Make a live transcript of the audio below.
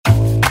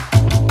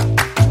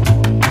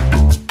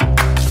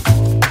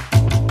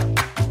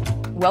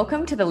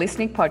Welcome to the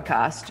Listening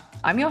Podcast.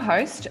 I'm your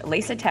host,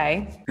 Lisa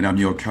Tay. And I'm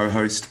your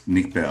co-host,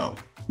 Nick Bell.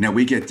 Now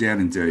we get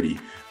down and dirty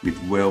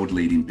with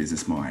world-leading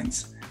business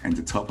minds. And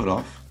to top it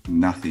off,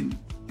 nothing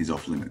is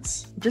off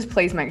limits. Just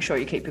please make sure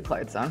you keep your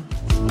clothes on.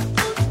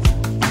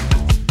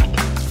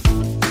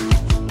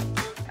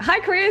 Hi,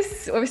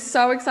 Chris. We're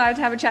so excited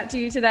to have a chat to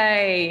you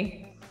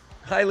today.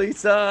 Hi,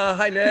 Lisa.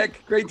 Hi,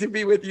 Nick. Great to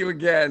be with you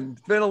again.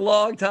 It's been a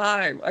long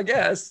time, I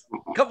guess.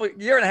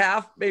 Year and a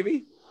half,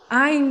 maybe.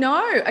 I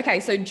know.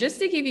 Okay, so just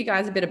to give you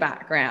guys a bit of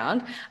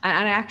background,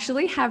 and I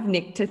actually have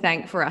Nick to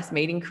thank for us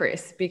meeting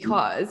Chris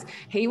because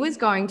he was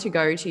going to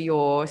go to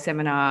your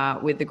seminar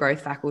with the growth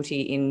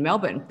faculty in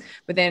Melbourne,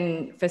 but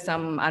then for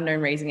some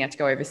unknown reason he had to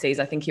go overseas.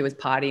 I think he was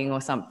partying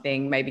or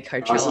something, maybe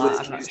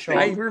Coachella. I'm not sure.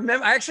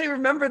 I actually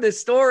remember this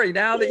story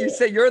now that you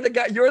say you're the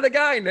guy. You're the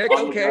guy, Nick.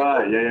 Okay.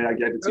 Yeah, I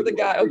get it. You're the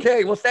guy.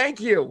 Okay. Well, thank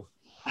you.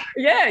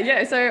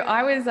 Yeah. So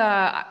I was,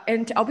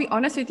 and I'll be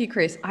honest with you,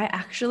 Chris, I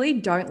actually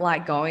don't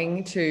like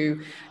going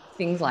to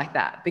things like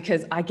that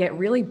because I get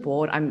really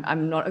bored.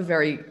 I'm not a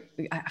very,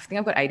 I think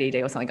I've got ADD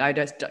or something. I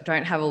just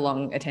don't have a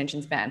long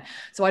attention span.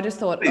 So I just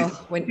thought,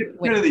 when the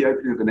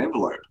opening of an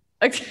envelope.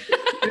 And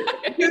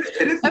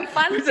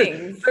fun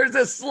things. There's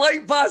a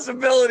slight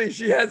possibility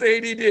she has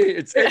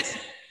ADD.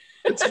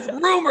 It's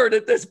rumored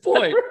at this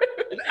point,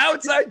 an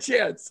outside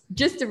chance.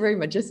 Just a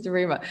rumor.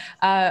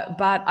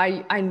 But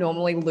I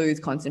normally lose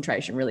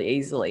concentration really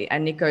easily.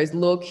 And Nick goes,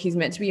 look, he's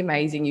meant to be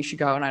amazing. You should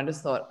go. And I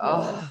just thought,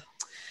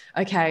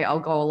 okay, I'll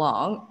go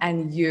along.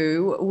 And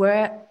you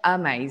were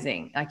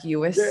amazing. Like you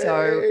were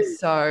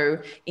so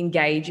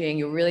engaging.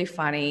 You're really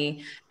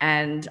funny.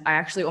 And I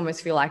actually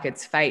almost feel like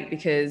it's fate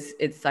because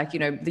it's like,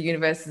 the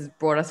universe has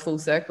brought us full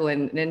circle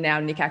and now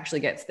Nick actually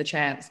gets the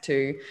chance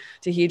to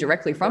hear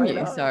directly from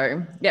you.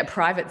 So yeah,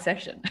 private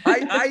session.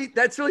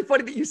 That's really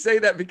funny that you say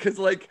that because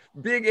like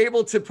being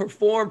able to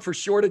perform for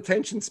short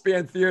attention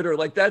span theater,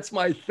 like that's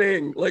my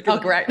thing. Like, oh,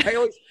 great.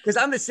 Because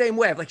I'm the same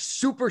way. I'm like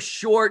super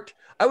short.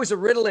 I was a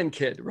Ritalin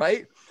kid,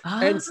 right?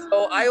 And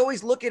so I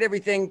always look at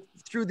everything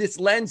through this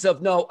lens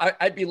of, no,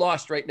 I'd be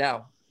lost right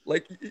now.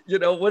 Like,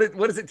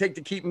 what does it take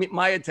to keep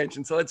my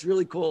attention? So it's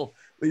really cool,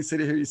 Lisa,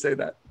 to hear you say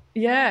that.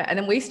 Yeah. And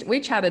then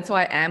we chatted. So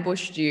I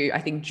ambushed you, I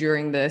think,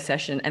 during the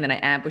session, and then I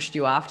ambushed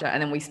you after.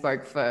 And then we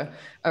spoke for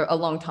a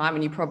long time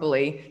and you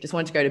probably just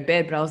wanted to go to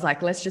bed. But I was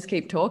like, let's just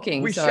keep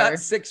talking. We shot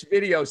 6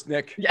 videos,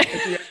 Nick. Yeah.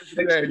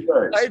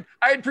 I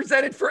had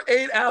presented for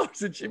 8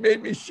 hours and she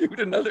made me shoot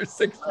another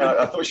 6 videos.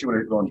 I thought she would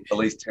have gone at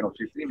least 10 or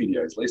 15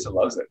 videos. Lisa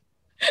loves it.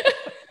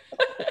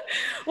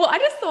 Well, I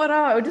just thought,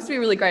 it would just be a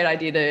really great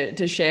idea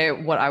to share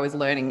what I was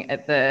learning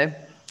at the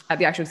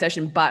actual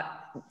session, but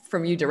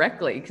from you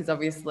directly, because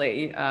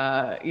obviously, you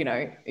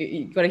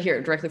got to hear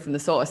it directly from the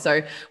source.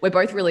 So we're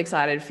both really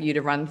excited for you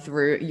to run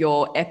through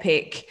your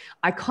epic,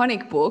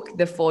 iconic book,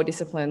 The 4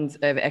 Disciplines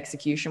of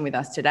Execution with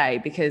us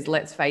today, because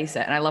let's face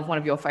it, and I love one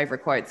of your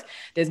favorite quotes,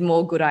 there's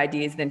more good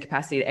ideas than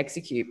capacity to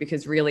execute,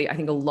 because really, I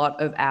think a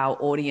lot of our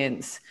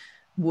audience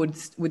would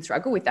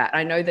struggle with that.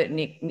 I know that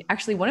Nick,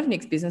 actually one of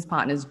Nick's business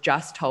partners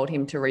just told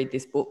him to read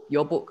this book,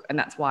 your book. And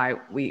that's why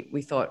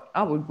we thought,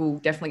 we'll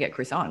definitely get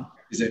Chris on.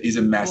 He's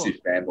a massive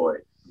fanboy.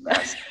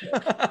 Massive.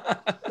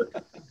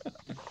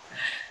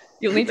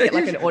 You'll need to get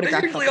like an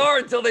autograph. They usually are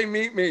until they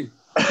meet me.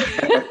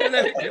 and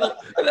then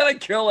I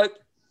kill it.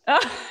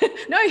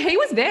 No, he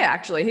was there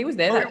actually. He was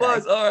there. He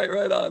was. All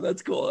right on.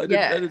 That's cool. I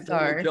didn't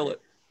kill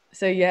it.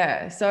 So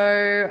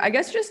I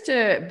guess just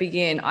to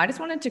begin, I just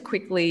wanted to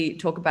quickly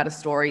talk about a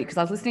story because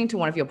I was listening to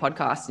one of your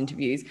podcast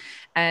interviews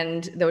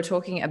and they were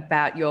talking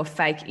about your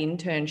fake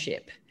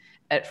internship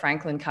at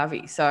Franklin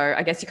Covey. So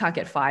I guess you can't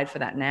get fired for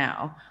that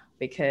now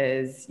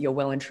because you're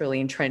well and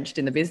truly entrenched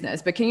in the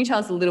business. But can you tell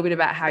us a little bit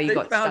about how you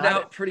got started? They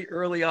found out pretty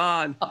early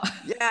on.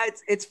 Yeah,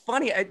 it's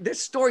funny.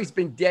 This story's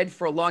been dead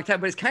for a long time,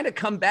 but it's kind of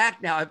come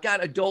back now. I've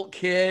got adult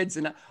kids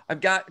and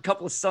I've got a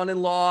couple of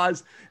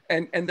son-in-laws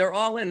and they're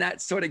all in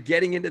that sort of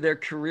getting into their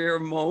career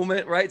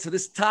moment, right? So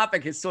this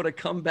topic has sort of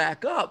come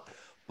back up.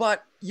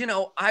 But,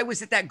 I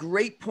was at that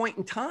great point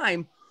in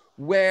time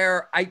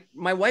where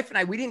my wife and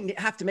I, we didn't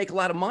have to make a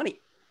lot of money.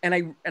 And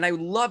I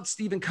loved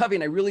Stephen Covey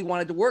and I really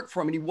wanted to work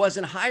for him and he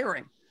wasn't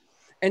hiring.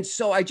 And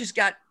so I just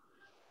got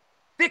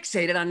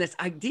fixated on this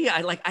idea.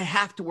 I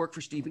have to work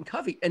for Stephen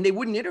Covey and they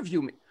wouldn't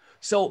interview me.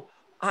 So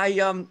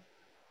I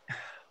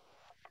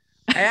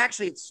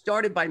actually, it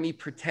started by me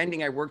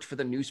pretending I worked for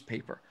the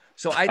newspaper.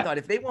 So I thought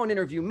if they won't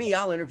interview me,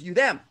 I'll interview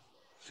them.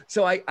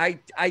 So I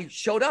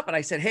showed up and I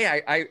said,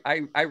 hey,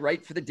 I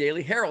write for the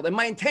Daily Herald. And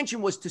my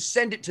intention was to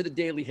send it to the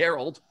Daily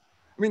Herald.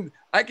 I mean,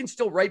 I can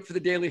still write for the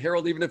Daily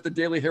Herald, even if the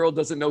Daily Herald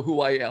doesn't know who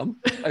I am,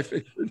 I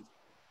figured.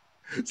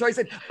 So I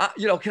said,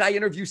 can I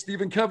interview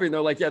Stephen Covey? And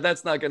they're like, yeah,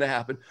 that's not going to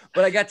happen.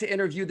 But I got to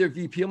interview their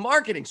VP of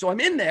marketing. So I'm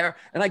in there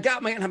and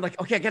I'm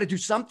like, okay, I got to do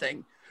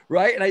something.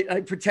 Right. And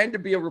I pretend to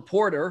be a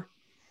reporter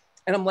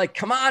and I'm like,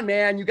 come on,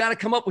 man, you got to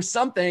come up with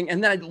something.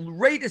 And then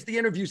right as the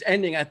interview's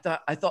ending, I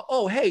thought,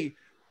 oh, hey,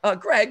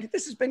 Greg,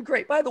 this has been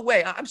great. By the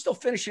way, I'm still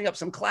finishing up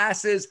some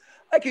classes.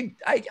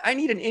 I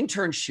need an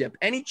internship,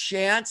 any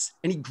chance?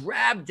 And he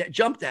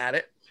jumped at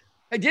it.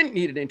 I didn't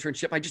need an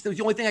internship. It was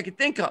the only thing I could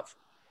think of.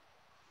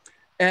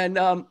 And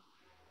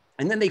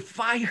then they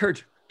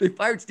fired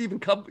Stephen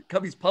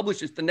Covey's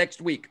publishers the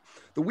next week.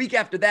 The week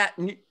after that,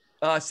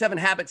 7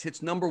 Habits hits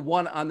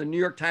 #1 on the New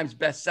York Times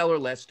bestseller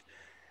list.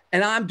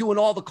 And I'm doing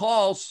all the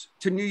calls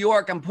to New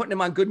York. I'm putting him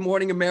on Good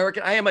Morning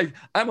America.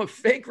 I'm a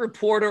fake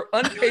reporter,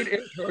 unpaid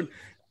intern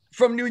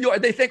from New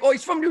York. They think, oh,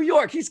 he's from New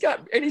York. He's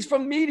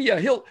from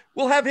media.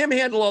 We'll have him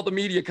handle all the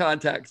media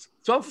contacts.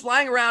 So I'm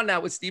flying around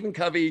now with Stephen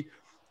Covey,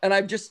 and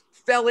I just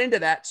fell into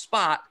that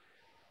spot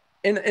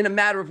in a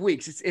matter of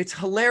weeks. It's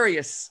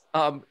hilarious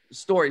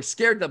story.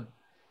 Scared the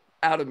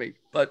out of me,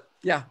 but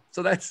yeah.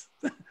 So that's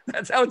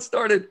how it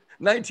started.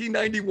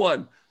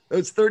 1991. It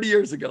was 30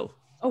 years ago.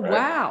 Oh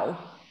wow.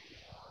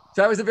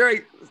 So that was a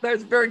very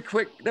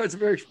quick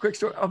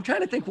story. I'm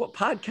trying to think what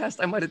podcast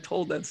I might have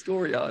told that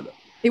story on.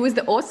 It was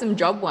the Awesome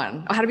Job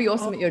one. I had to be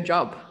awesome at your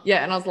job.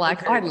 Yeah. And I was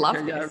like, I love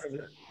this. Yeah, I remember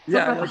that.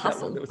 Yeah, I like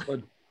that one. That was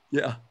fun.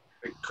 Yeah.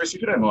 Chris,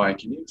 if you don't mind,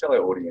 can you tell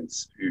our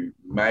audience who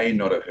may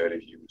not have heard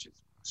of you, which is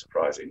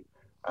surprising,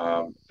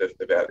 about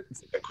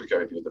a quick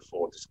overview of the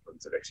 4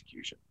 disciplines of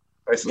execution?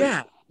 Basically.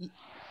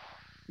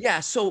 Yeah.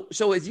 So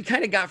as you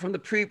kind of got from the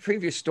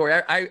previous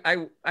story,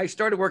 I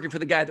started working for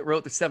the guy that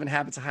wrote the 7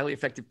 Habits of Highly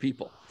Effective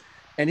People.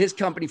 And his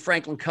company,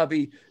 Franklin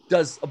Covey,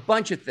 does a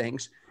bunch of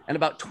things. And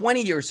about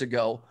 20 years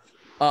ago,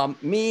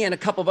 me and a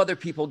couple of other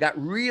people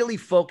got really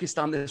focused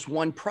on this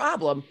one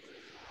problem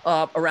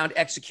around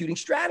executing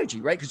strategy,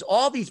 right? Because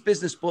all these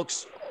business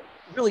books,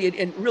 really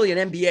an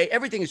MBA,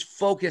 everything is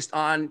focused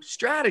on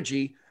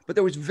strategy, but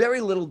there was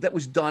very little that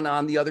was done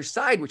on the other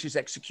side, which is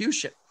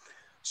execution.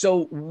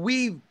 So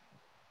we've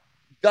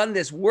done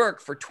this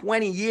work for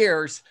 20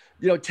 years.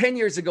 10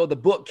 years ago, the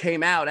book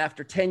came out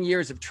after 10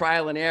 years of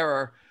trial and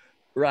error,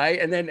 right?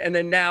 And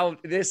then now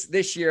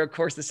this year, of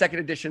course, the second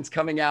edition's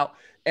coming out.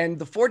 And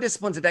the 4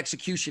 disciplines of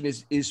execution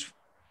is the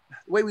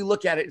way we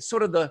look at it. It's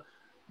sort of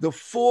the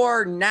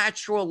 4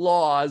 natural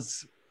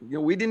laws.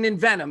 We didn't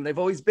invent them. They've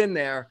always been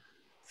there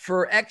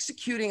for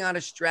executing on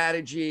a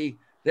strategy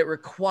that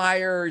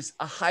requires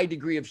a high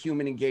degree of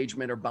human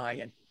engagement or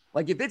buy-in.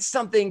 Like if it's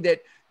something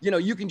that,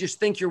 you can just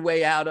think your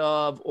way out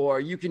of, or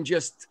you can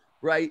just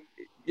write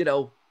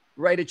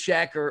a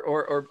check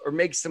or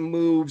make some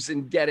moves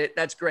and get it,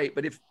 that's great.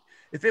 But if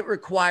it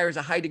requires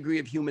a high degree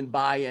of human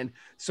buy-in,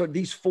 so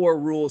these 4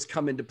 rules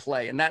come into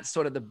play. And that's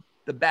sort of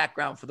the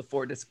background for the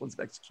 4 disciplines of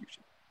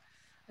execution.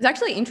 It's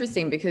actually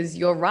interesting because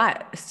you're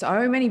right.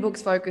 So many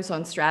books focus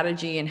on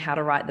strategy and how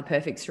to write the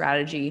perfect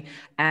strategy,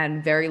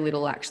 and very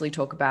little actually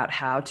talk about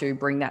how to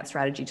bring that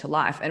strategy to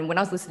life. And when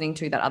I was listening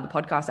to that other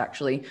podcast,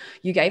 actually,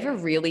 you gave a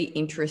really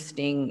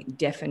interesting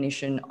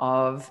definition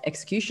of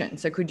execution.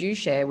 So could you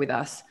share with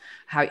us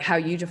how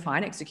you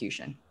define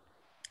execution?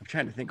 I'm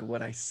trying to think of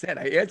what I said.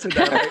 I answered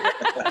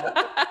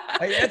that.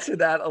 I answered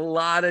that a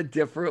lot of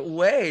different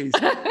ways.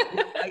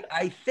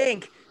 I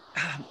think.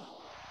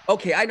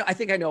 Okay, I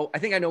think I know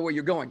where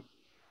you're going.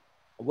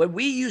 When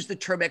we use the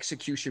term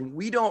execution,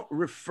 we don't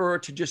refer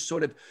to just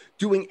sort of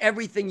doing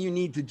everything you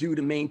need to do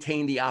to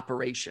maintain the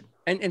operation.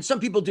 And some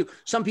people do.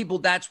 Some people,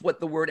 that's what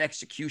the word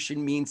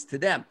execution means to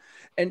them.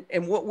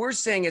 And what we're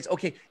saying is,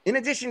 okay, in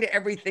addition to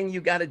everything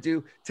you got to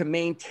do to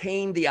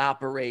maintain the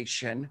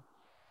operation,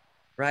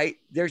 right?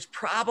 There's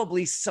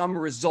probably some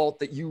result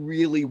that you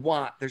really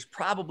want. There's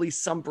probably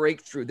some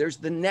breakthrough. There's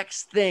the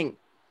next thing.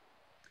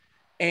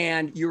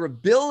 And your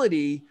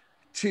ability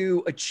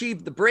to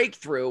achieve the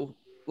breakthrough,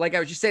 like I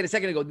was just saying a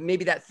second ago,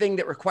 maybe that thing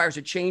that requires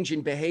a change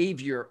in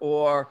behavior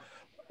or,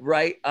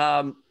 right,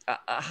 a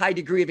high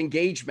degree of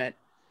engagement.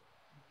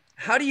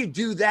 How do you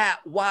do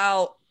that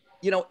while,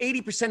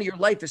 80% of your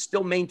life is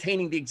still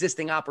maintaining the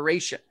existing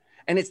operation?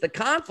 And it's the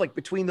conflict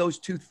between those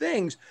two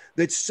things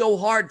that's so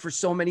hard for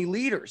so many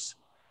leaders.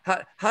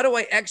 How do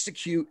I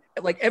execute?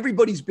 Like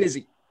everybody's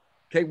busy.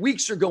 Okay,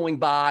 weeks are going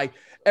by.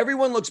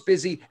 Everyone looks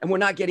busy, and we're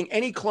not getting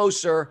any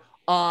closer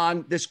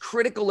on this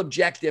critical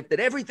objective that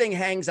everything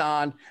hangs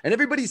on, and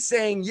everybody's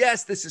saying,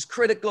 yes, this is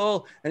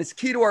critical and it's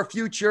key to our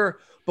future,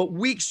 but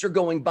weeks are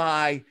going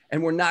by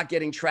and we're not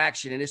getting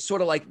traction. And it's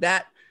sort of like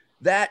that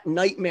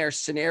nightmare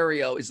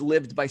scenario is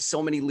lived by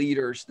so many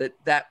leaders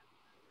that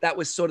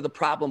was sort of the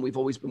problem we've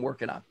always been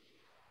working on,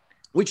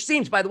 which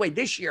seems, by the way,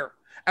 this year,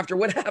 after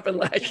what happened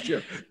last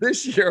year,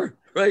 this year,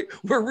 right,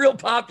 we're real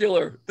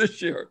popular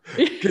this year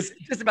because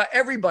just about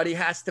everybody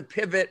has to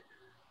pivot,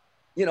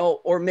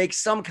 or make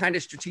some kind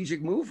of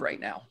strategic move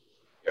right now.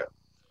 Yeah.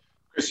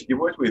 Chris, you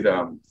worked with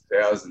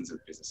thousands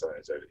of business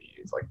owners over the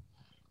years, like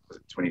was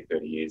it 20,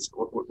 30 years?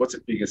 What's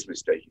the biggest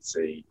mistake you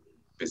see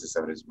business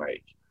owners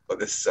make? Like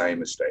the same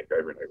mistake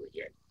over and over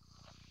again?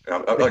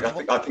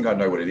 And I think I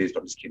know what it is,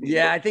 but I'm just kidding.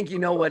 Yeah, I think you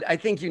know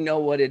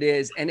what it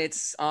is. And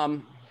it's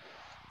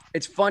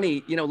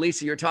funny,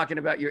 Lisa, you're talking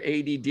about your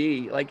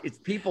ADD. Like it's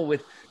people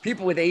with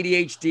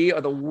ADHD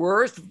are the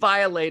worst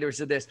violators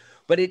of this.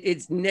 But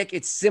it's Nick,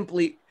 it's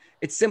simply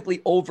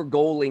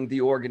over-goaling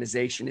the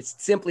organization. It's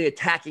simply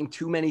attacking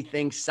too many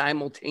things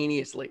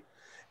simultaneously.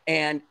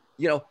 And,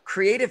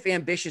 creative,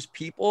 ambitious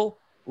people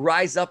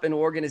rise up in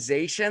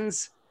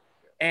organizations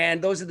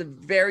And those are the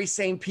very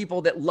same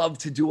people that love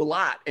to do a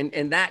lot.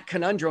 And that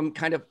conundrum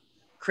kind of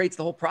creates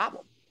the whole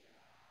problem.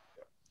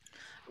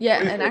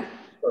 Yeah. And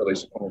sorry,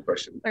 Lisa, one more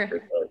question. Okay.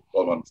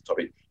 While I'm on this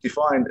topic, do you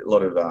find a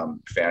lot of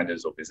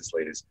founders or business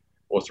leaders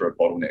also are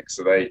bottlenecks?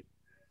 So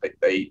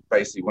they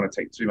basically want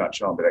to take too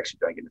much on, but actually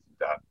don't get anything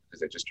done because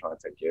they're just trying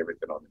to take care of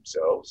everything on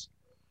themselves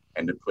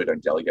and probably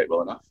don't delegate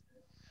well enough.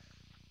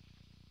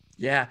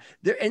 Yeah.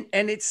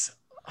 And it's,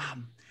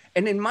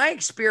 and in my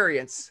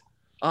experience,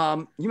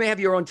 you may have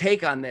your own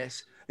take on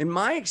this. In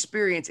my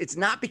experience, it's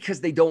not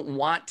because they don't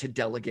want to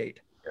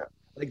delegate. Yeah.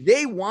 Like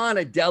they want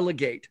to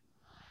delegate.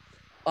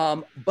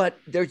 But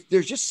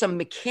there's just some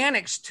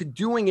mechanics to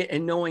doing it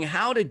and knowing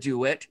how to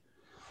do it.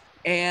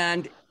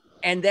 And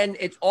then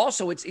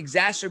it's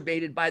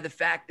exacerbated by the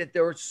fact that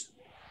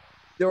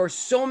there are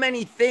so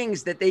many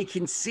things that they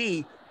can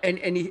see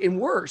and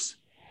worse,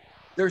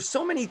 there's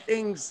so many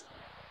things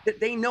that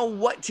they know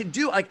what to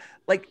do.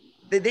 Like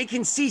they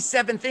can see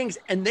 7 things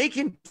and they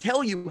can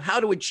tell you how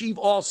to achieve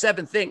all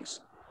 7 things.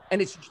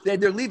 And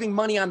they're leaving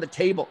money on the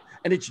table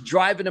and it's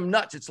driving them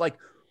nuts. It's like,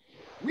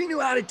 we knew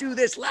how to do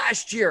this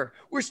last year.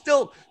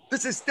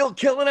 This is still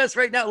killing us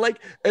right now. Like,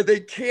 and they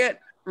can't,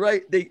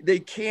 right? They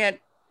can't.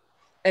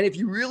 And if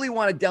you really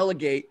want to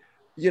delegate,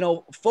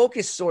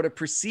 focus sort of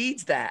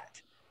precedes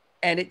that.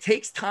 And it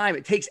takes time,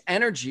 it takes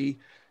energy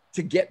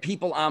to get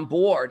people on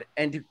board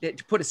and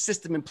to put a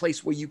system in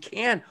place where you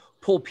can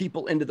pull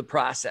people into the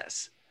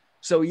process.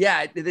 So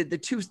yeah, the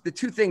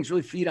two things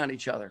really feed on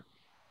each other.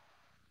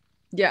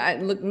 Yeah,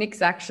 look,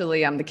 Nick's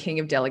actually the king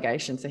of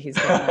delegation, so he's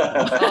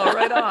oh,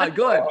 right on,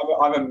 good.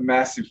 I'm a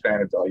massive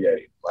fan of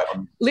delegating.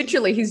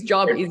 Literally, his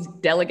job is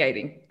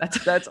delegating.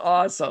 That's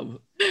awesome.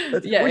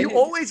 Yeah, were you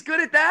always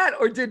good at that,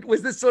 or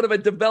was this sort of a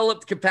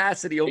developed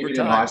capacity over even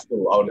time? In high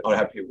school, I would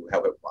have people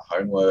help with my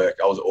homework.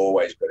 I was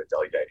always good at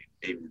delegating,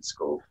 even in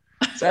school.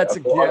 So That's a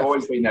gift. I've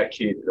always been that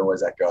kid and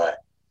always that guy.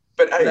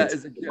 But hey, I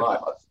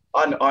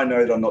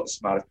know that I'm not the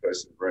smartest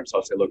person in the room, so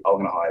I say, look, I'm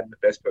going to hire the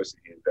best person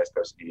here.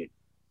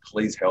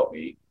 Please help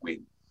me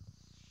win.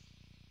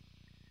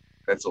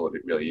 That's all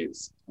it really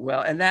is.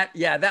 Well, and that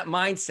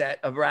mindset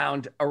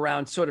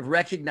around sort of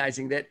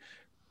recognizing that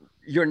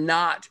you're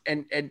not,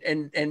 and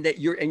that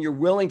you're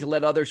willing to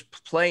let others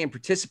play and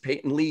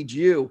participate and lead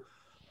you.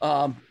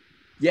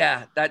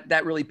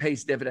 That really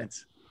pays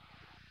dividends.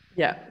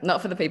 Yeah,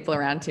 not for the people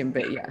around him,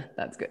 but yeah,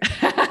 that's good.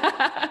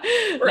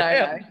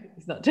 No,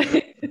 it's not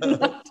too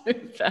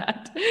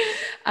bad.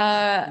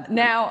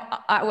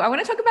 Now, I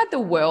want to talk about the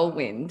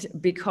whirlwind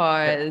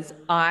because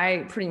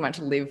I pretty much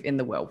live in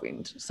the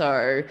whirlwind.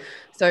 So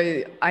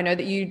I know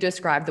that you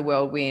describe the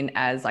whirlwind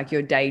as like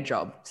your day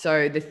job.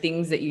 So the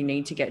things that you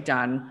need to get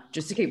done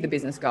just to keep the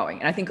business going.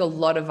 And I think a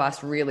lot of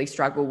us really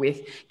struggle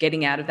with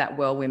getting out of that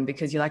whirlwind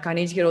because you're like, I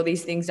need to get all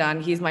these things done.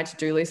 Here's my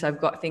to-do list.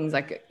 I've got things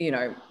like,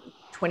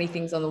 20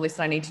 things on the list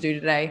I need to do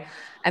today.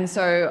 And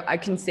so I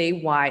can see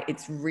why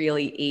it's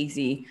really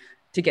easy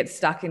to get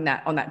stuck on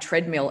that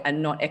treadmill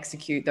and not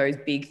execute those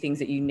big things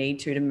that you need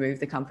to move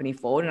the company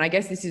forward. And I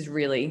guess this is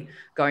really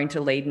going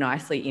to lead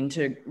nicely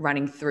into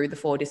running through the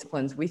 4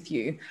 disciplines with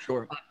you.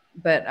 Sure.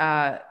 But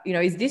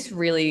is this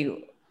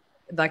really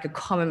like a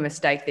common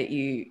mistake that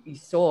you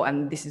saw,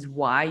 and this is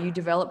why you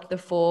developed the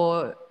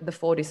four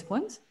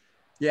disciplines?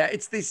 Yeah,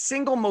 it's the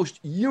single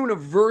most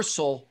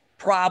universal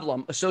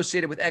problem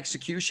associated with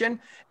execution.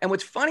 And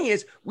what's funny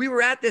is we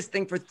were at this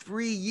thing for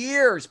 3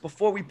 years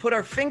before we put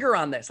our finger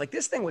on this. Like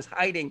this thing was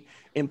hiding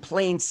in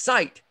plain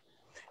sight.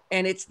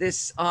 And it's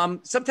this,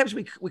 sometimes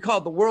we call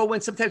it the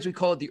whirlwind, sometimes we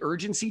call it the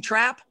urgency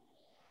trap.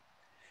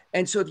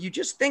 And so if you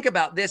just think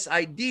about this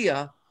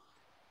idea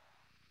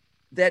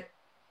that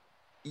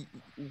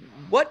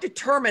what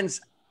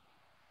determines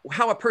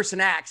how a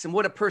person acts and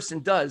what a person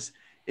does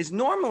is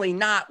normally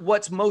not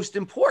what's most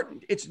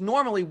important. It's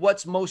normally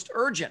what's most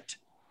urgent.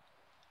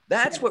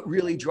 That's what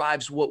really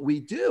drives what we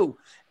do.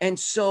 And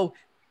so,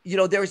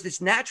 there's this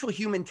natural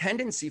human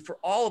tendency for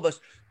all of us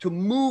to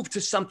move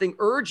to something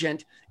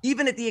urgent,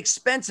 even at the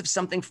expense of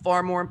something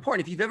far more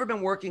important. If you've ever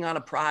been working on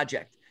a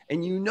project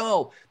and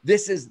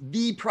this is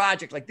the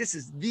project, like this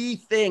is the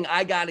thing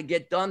I got to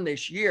get done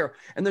this year,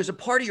 and there's a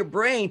part of your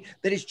brain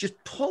that is just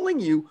pulling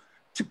you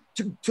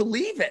to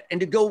leave it and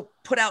to go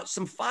put out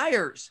some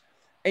fires,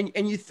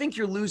 and you think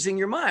you're losing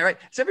your mind, right?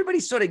 So everybody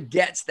sort of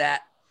gets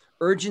that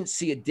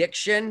urgency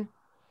addiction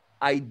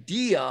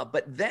idea,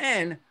 but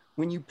then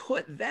when you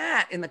put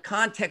that in the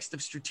context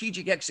of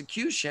strategic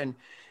execution,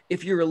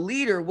 if you're a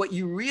leader, what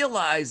you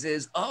realize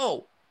is,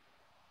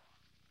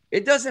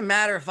 it doesn't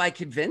matter if I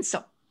convince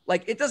them.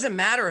 Like, it doesn't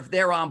matter if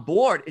they're on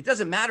board. It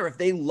doesn't matter if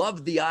they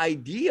love the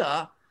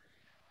idea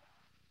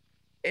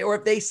or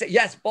if they say,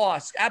 yes,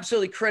 boss,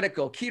 absolutely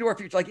critical, key to our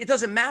future. Like, it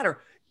doesn't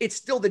matter. It's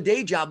still the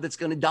day job that's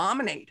going to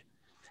dominate.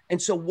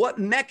 And so what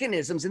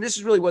mechanisms, and this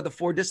is really where the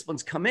 4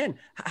 disciplines come in.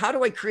 How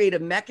do I create a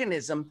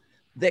mechanism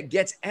that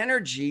gets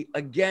energy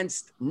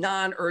against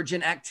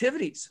non-urgent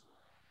activities?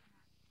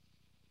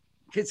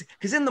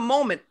 Because in the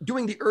moment,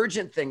 doing the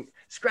urgent thing,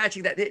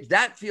 scratching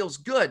that feels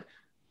good.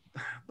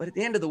 But at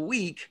the end of the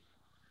week,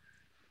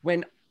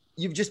 when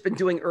you've just been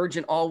doing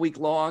urgent all week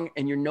long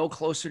and you're no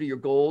closer to your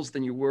goals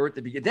than you were at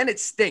the beginning, then it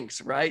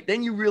stinks, right?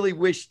 Then you really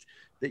wished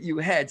that you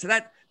had. So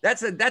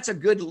that's a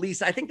good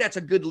lead. I think that's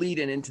a good lead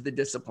in into the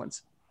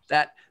disciplines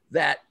that,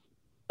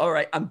 all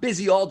right, I'm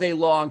busy all day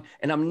long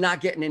and I'm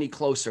not getting any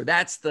closer.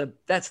 That's the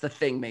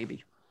thing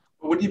maybe.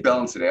 But wouldn't you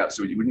balance it out?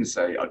 So you wouldn't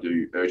say I'll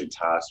do urgent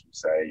tasks from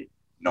say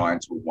 9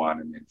 till 1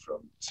 and then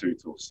from 2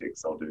 till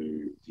 6 I'll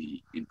do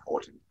the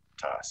important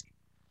task.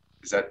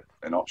 Is that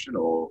an option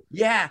or?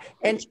 Yeah.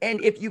 And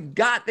if you've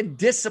got the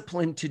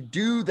discipline to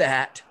do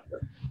that,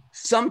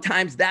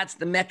 sometimes that's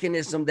the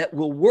mechanism that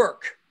will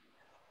work.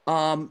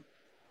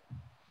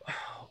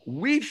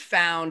 We've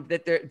found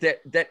that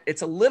that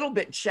it's a little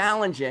bit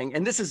challenging,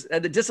 and this is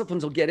the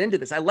disciplines will get into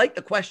this. I like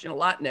the question a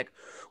lot, Nick.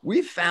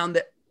 We've found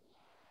that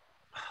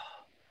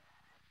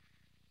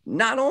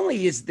not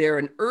only is there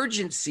an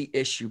urgency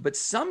issue, but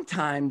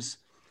sometimes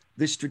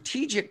the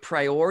strategic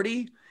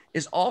priority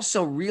is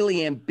also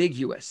really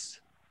ambiguous.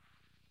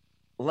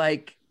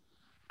 Like,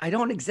 I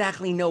don't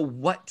exactly know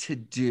what to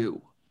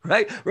do,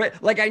 right?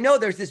 Like, I know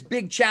there's this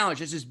big challenge,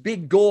 there's this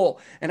big goal,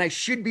 and I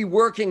should be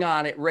working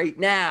on it right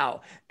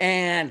now.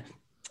 And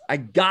I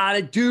got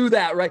to do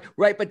that,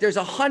 right? But there's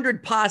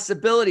 100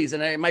 possibilities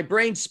and my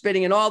brain's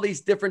spinning in all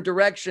these different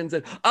directions.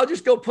 And I'll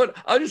just go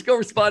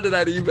respond to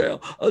that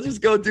email. I'll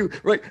just go do,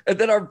 right? And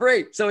then our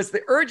brain. So it's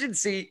the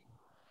urgency,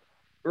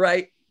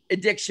 right?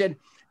 Addiction.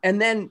 And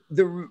then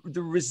the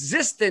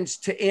resistance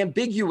to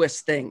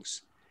ambiguous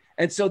things.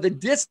 And so the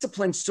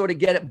disciplines sort of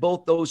get at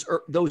both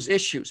those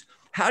issues.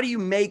 How do you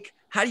make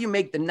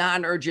the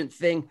non-urgent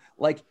thing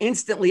like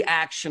instantly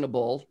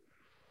actionable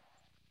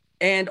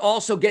and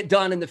also get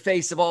done in the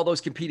face of all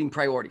those competing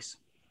priorities?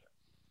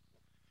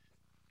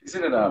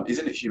 Isn't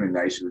it human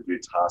nature to do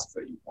tasks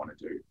that you want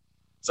to do?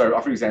 So,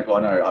 for example,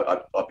 I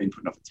know I've been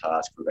putting off a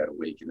task for about a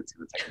week and it's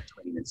going to take me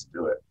 20 minutes to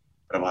do it.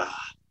 But I'm like,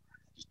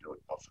 just do it.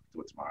 I'll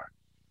do it tomorrow.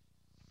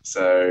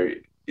 So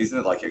isn't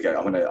it like, okay,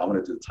 I'm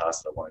gonna do the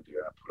tasks that I want to do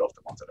and I put off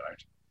the ones I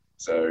don't.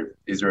 So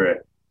it's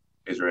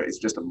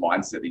just a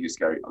mindset that you just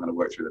go, I'm going to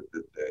work through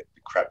the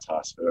crap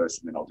tasks first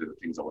and then I'll do the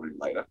things I want to do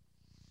later.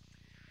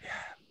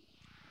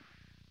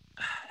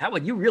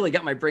 Howard, you really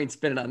got my brain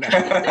spinning on that.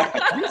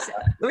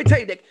 Let me tell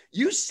you, Nick,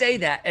 you say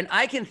that, and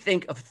I can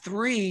think of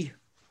 3.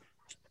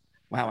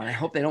 Wow, and I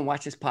hope they don't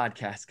watch this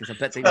podcast because I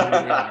bet they know who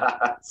they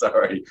are.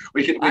 Sorry,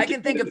 I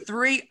can think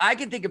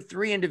of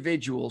 3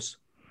 individuals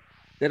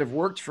that have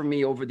worked for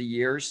me over the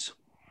years.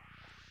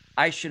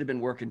 I should have been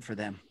working for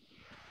them.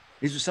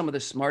 These are some of the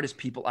smartest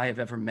people I have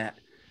ever met,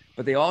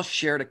 but they all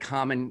shared a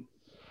common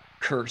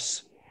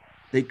curse.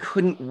 They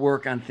couldn't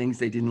work on things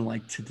they didn't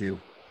like to do.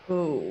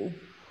 Oh.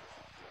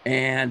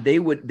 And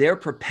their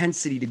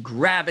propensity to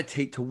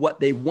gravitate to what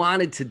they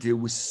wanted to do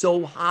was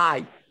so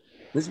high.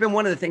 This has been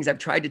one of the things I've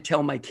tried to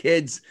tell my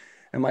kids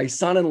and my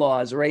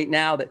son-in-laws right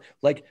now, that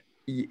like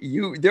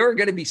there are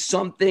going to be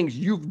some things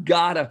you have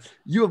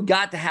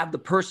got to have the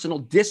personal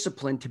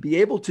discipline to be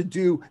able to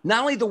do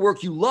not only the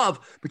work you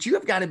love, but you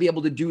have got to be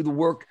able to do the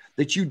work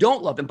that you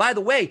don't love. And by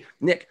the way,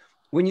 Nick,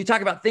 when you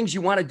talk about things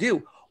you want to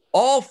do,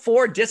 all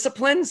 4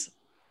 disciplines,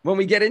 when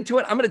we get into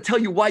it, I'm going to tell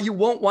you why you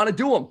won't want to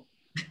do them.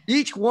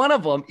 Each one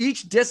of them,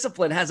 each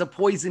discipline has a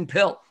poison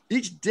pill.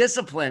 Each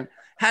discipline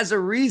has a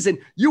reason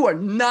you are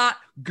not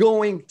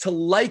going to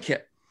like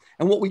it.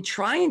 And what we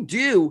try and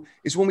do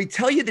is when we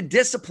tell you the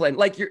discipline,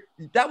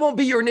 that won't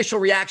be your initial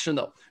reaction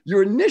though.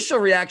 Your initial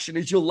reaction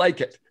is you'll like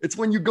it. It's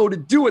when you go to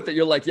do it that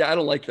you're like, yeah, I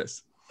don't like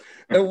this.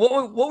 And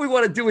what we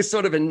want to do is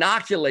sort of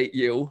inoculate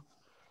you,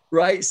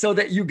 right? So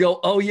that you go,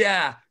 oh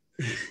yeah,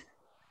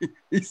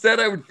 he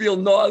said I would feel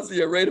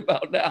nausea right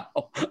about now.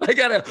 I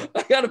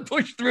gotta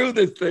push through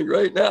this thing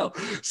right now.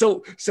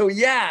 So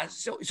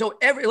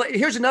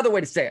here's another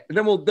way to say it, and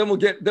then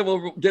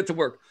we'll get to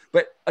work.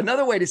 But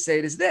another way to say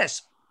it is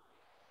this: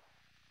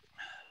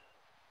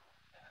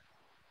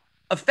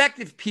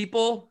 effective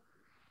people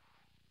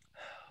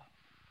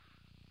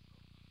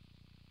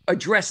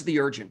address the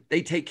urgent.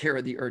 They take care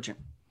of the urgent.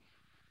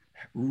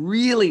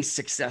 Really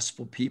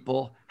successful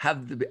people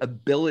have the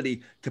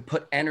ability to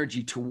put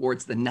energy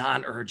towards the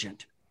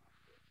non-urgent.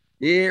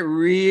 It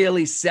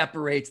really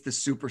separates the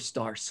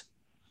superstars.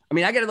 I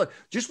mean, I got to look,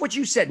 just what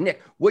you said,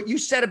 Nick, what you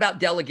said about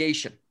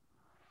delegation.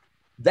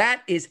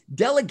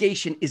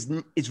 Delegation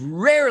is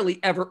rarely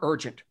ever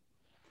urgent.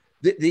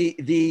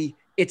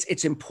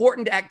 It's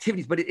important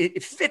activities, but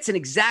it fits in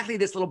exactly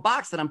this little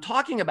box that I'm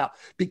talking about,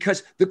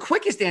 because the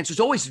quickest answer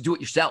is always to do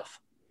it yourself.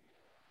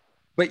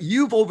 But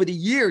over the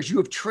years, you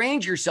have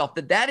trained yourself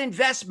that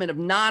investment of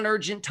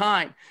non-urgent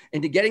time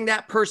into getting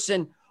that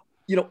person,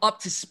 up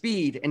to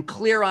speed and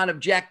clear on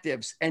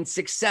objectives and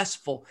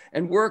successful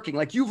and working.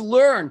 Like, you've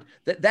learned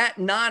that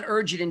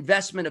non-urgent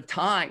investment of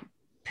time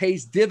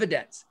pays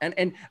dividends.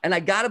 And I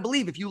got to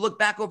believe if you look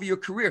back over your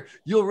career,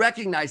 you'll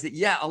recognize that,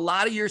 yeah, a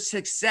lot of your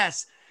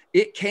success,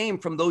 it came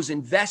from those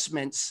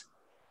investments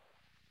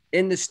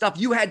in the stuff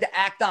you had to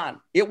act on.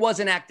 It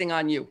wasn't acting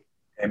on you.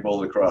 And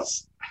ball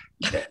across.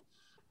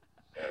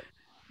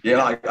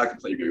 Yeah, I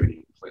completely agree with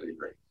you. Completely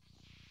agree.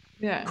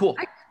 Yeah. Cool.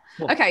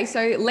 Cool. Okay,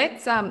 so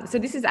let's so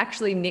this is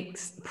actually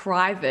Nick's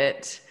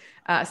private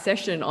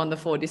session on the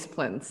 4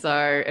 disciplines.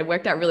 So it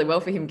worked out really well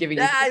for him giving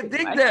you. Yeah, I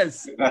dig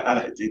this.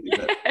 I did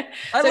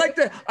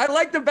that. I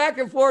like the back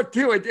and forth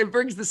too. It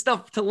brings the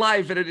stuff to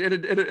life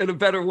in a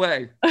better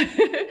way.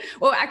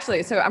 Well,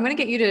 actually, so I'm going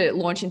to get you to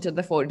launch into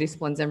the 4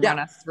 disciplines and run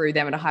us through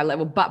them at a high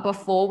level. But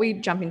before we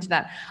jump into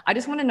that, I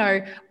just want to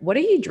know, what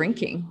are you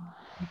drinking?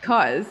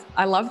 Because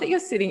I love that you're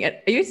sitting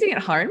at. Are you sitting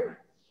at home?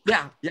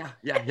 Yeah.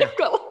 You've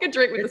got like a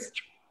drink with a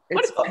straw.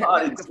 It's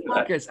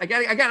focus. I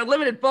got a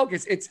limited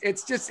focus. It's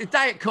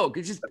Diet Coke.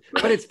 It's just,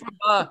 but it's from.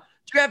 Do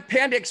you have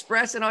Panda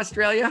Express in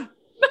Australia?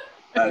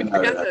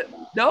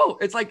 No,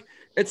 it's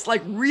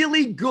like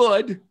really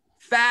good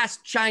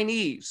fast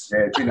Chinese.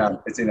 Yeah,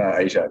 it's in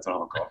Asia. It's in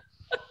Hong Kong.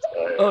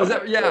 So, is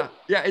that? Yeah.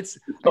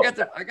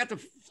 I got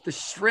the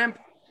shrimp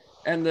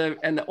and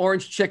the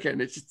orange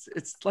chicken.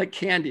 It's like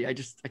candy.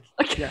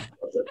 Yeah.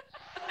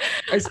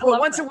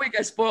 Once a week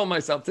I spoil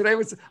myself. Today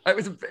was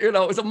it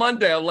was a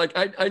Monday. I'm like,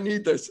 I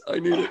need this. I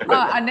need it.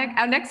 Our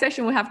next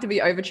session will have to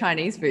be over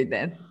Chinese food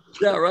then.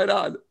 Yeah, right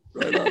on.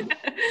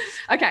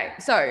 Okay,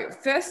 so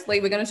firstly,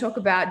 we're going to talk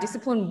about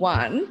discipline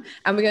 1,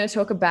 and we're going to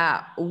talk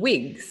about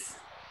wigs.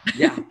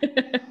 Yeah.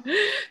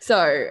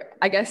 So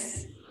I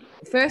guess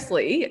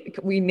firstly,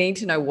 we need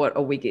to know what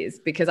a wig is,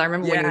 because I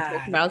remember when you were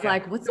talking about it, I was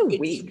like, what's a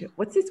wig?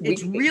 What's this wig?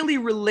 It's really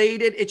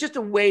related. It's just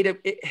a way to.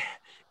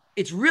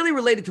 It's really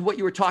related to what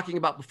you were talking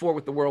about before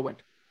with the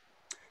whirlwind.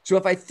 So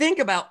if I think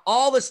about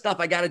all the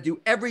stuff I got to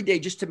do every day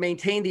just to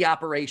maintain the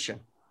operation,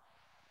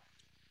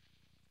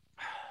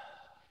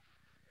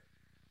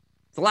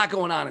 there's a lot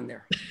going on in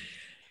there.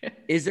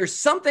 Is there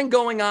something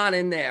going on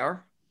in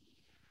there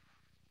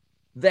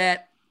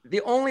that the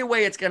only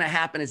way it's going to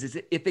happen is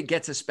if it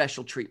gets a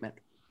special treatment?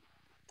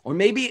 Or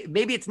maybe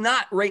it's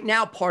not right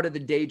now part of the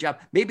day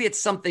job. Maybe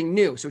it's something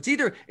new. So it's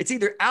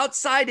either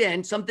outside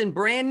in, something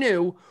brand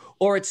new,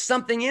 or it's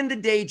something in the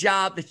day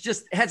job that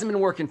just hasn't been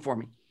working for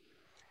me.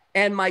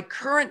 And my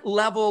current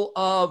level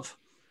of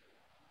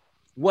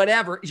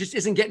whatever just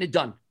isn't getting it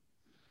done.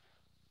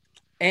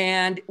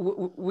 And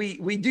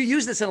we do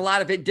use this in a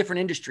lot of different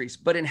industries,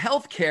 but in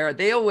healthcare,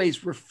 they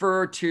always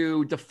refer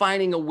to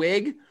defining a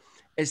wig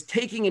as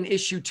taking an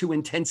issue to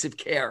intensive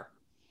care.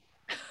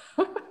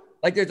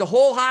 Like there's a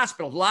whole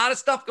hospital, a lot of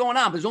stuff going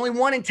on, but there's only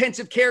one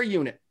intensive care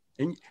unit.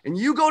 And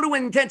you go to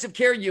an intensive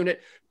care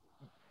unit,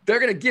 they're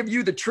going to give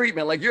you the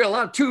treatment. Like you're a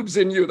lot of tubes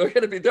in you.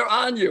 They're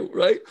on you,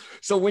 right?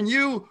 So when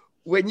you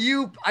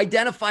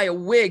identify a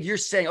wig, you're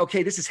saying,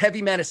 okay, this is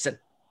heavy medicine.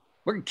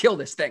 We're going to kill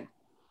this thing.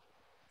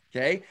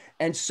 Okay.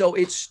 And so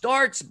it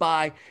starts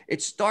by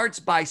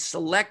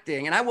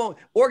selecting, and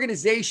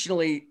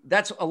organizationally,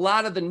 that's a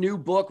lot of the new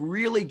book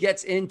really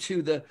gets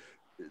into the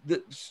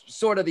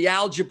sort of the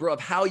algebra of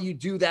how you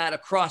do that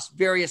across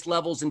various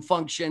levels and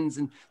functions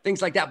and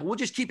things like that. But we'll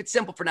just keep it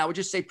simple for now. We'll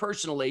just say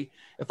personally,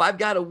 if I've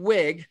got a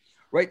wig,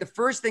 right, the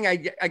first thing I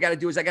got to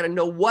do is I got to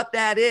know what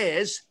that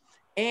is.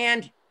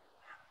 And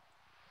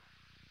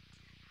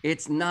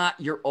it's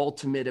not your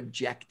ultimate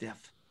objective.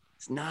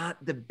 It's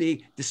not the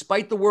big,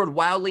 despite the word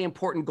wildly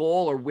important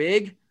goal or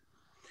wig.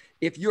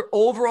 If your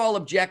overall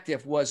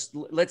objective was,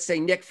 let's say,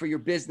 Nick, for your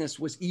business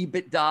was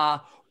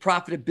EBITDA,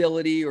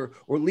 profitability, or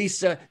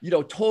Lisa,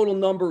 total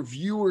number,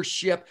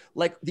 viewership,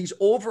 like these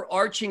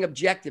overarching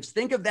objectives,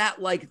 think of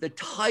that like the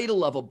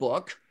title of a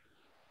book.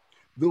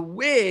 The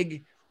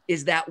wig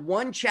is that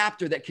one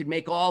chapter that could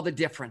make all the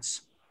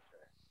difference.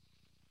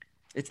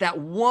 It's that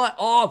one,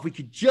 if we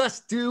could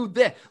just do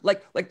this,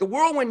 like the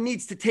whirlwind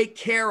needs to take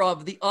care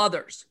of the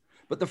others.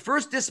 But the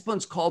first discipline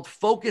is called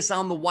focus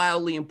on the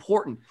wildly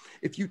important.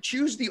 If you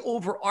choose the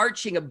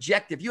overarching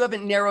objective, you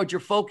haven't narrowed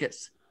your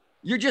focus.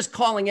 You're just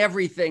calling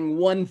everything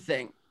one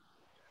thing.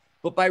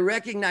 But by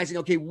recognizing,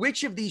 okay,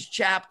 which of these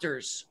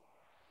chapters,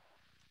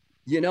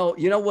 you know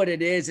what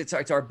it is? It's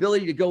our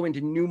ability to go into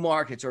new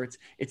markets, or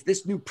it's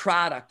this new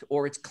product,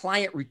 or it's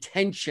client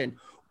retention,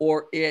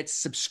 or it's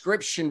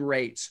subscription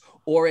rates,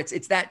 or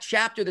it's that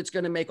chapter that's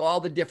going to make all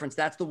the difference.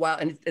 That's the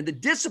wild. And the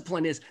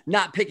discipline is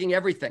not picking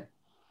everything.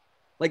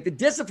 Like the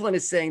discipline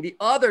is saying the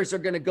others are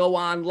going to go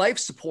on life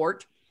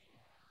support,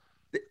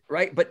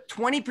 right? But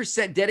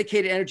 20%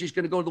 dedicated energy is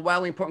going to go to the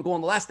wildly important goal.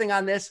 And the last thing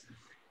on this,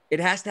 it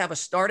has to have a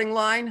starting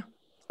line,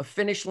 a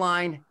finish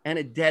line, and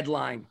a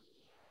deadline.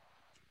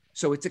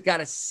 So it's got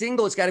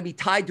to be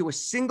tied to a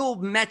single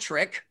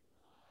metric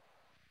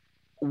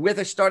with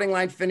a starting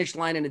line, finish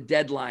line, and a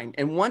deadline.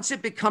 And once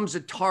it becomes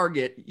a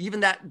target, even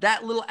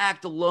that little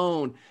act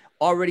alone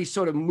already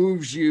sort of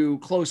moves you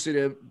closer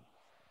to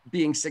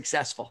being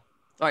successful.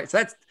 All right,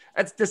 so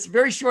that's this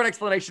very short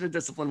explanation of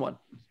discipline 1.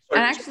 And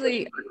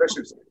actually,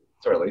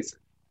 sorry, Lisa.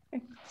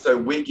 So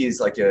WIG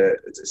is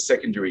it's a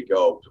secondary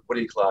goal. What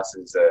do you class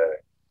as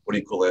what do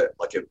you call it?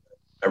 Like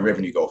a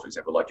revenue goal, for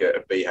example, like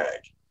a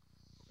BHAG.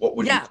 What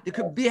would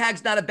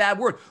BHAG's not a bad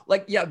word.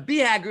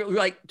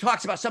 BHAG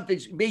talks about something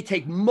that may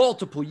take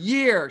multiple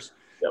years,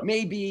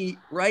 maybe,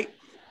 right?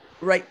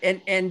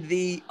 And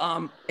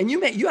you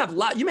may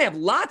have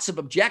lots of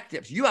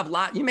objectives. You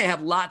may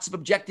have lots of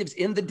objectives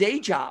in the day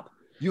job.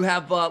 You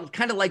have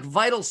kind of like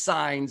vital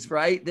signs,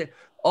 right?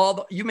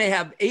 You may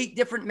have 8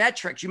 different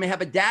metrics. You may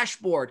have a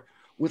dashboard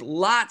with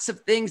lots of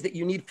things that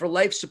you need for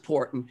life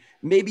support, and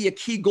maybe a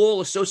key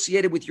goal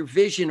associated with your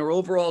vision or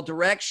overall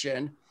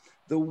direction.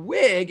 The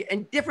WIG,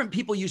 and different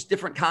people use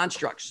different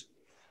constructs.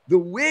 The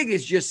WIG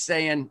is just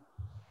saying,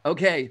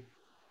 okay,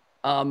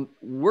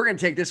 we're going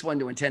to take this one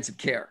to intensive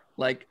care.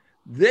 Like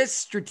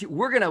this,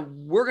 we're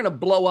going to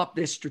blow up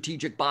this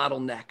strategic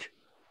bottleneck.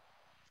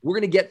 We're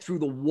going to get through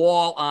the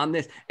wall on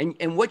this.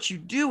 And what you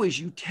do is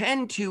you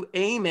tend to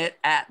aim it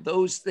at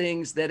those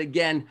things that,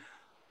 again,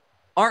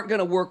 aren't going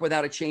to work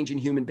without a change in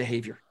human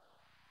behavior.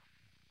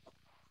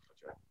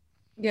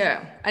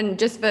 Yeah. And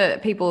just for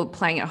people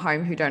playing at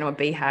home who don't know what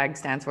BHAG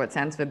stands for, it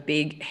stands for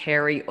big,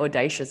 hairy,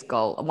 audacious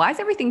goal. Why is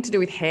everything to do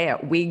with hair,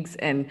 wigs,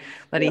 and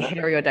bloody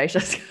hairy,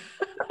 audacious?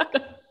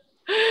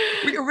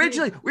 We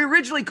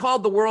originally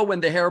called the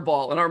whirlwind the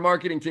hairball, and our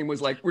marketing team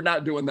was like, we're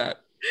not doing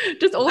that.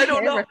 Just all I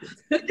don't know.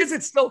 Because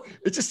it's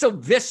just so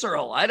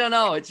visceral. I don't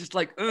know. It's just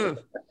like, ugh.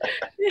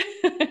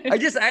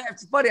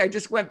 It's funny. I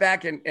just went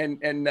back and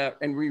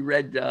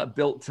reread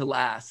Built to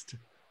Last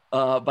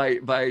by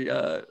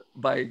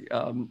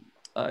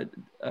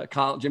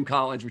Jim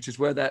Collins, which is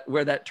where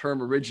that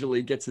term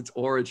originally gets its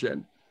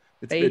origin.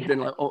 It's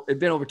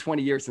been over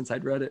 20 years since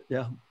I'd read it.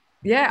 Yeah.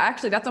 Yeah,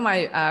 actually, that's on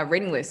my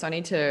reading list. So I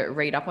need to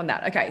read up on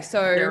that. Okay, so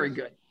very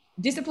good.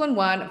 Discipline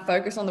 1,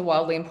 focus on the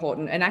wildly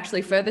important. And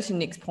actually, further to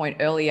Nick's point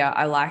earlier,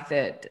 I like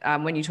that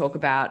when you talk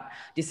about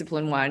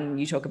discipline 1,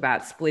 you talk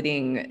about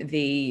splitting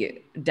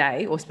the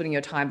day or splitting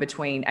your time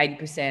between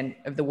 80%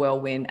 of the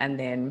whirlwind and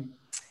then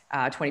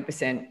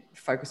 20%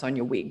 focus on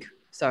your wig.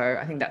 So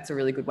I think that's a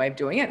really good way of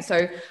doing it.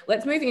 So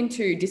let's move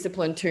into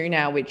discipline 2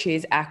 now, which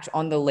is act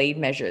on the lead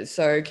measures.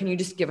 So can you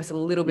just give us a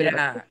little bit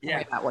about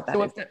what that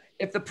is?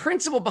 If the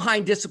principle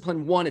behind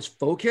discipline 1 is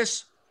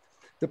focus,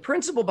 the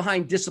principle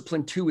behind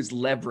discipline 2 is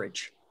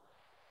leverage.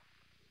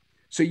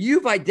 So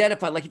you've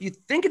identified, like if you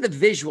think of the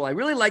visual, I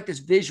really like this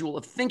visual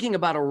of thinking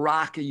about a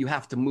rock that you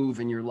have to move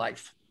in your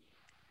life.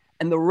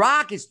 And the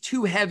rock is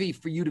too heavy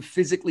for you to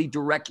physically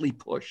directly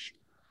push.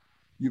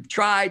 You've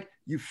tried,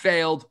 you've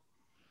failed,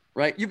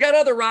 right? You've got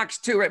other rocks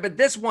too, right? But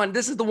this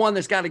is the one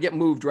that's got to get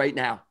moved right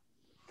now.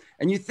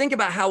 And you think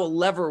about how a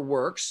lever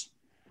works.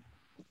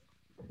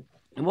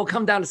 And we'll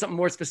come down to something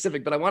more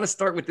specific, but I want to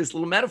start with this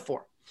little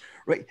metaphor.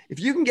 Right? If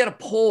you can get a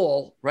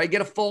pole, right?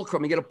 Get a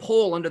fulcrum and get a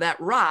pole under that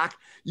rock,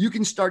 you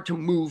can start to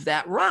move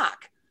that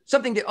rock.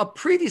 Something that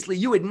previously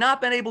you had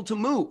not been able to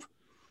move.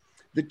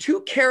 The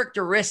 2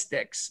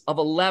 characteristics of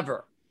a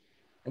lever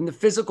in the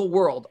physical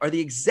world are the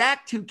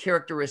exact 2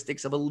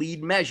 characteristics of a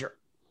lead measure.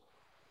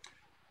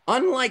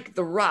 Unlike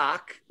the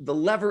rock, the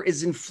lever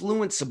is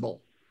influenceable.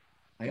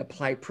 I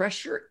apply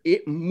pressure,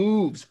 it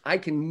moves. I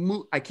can't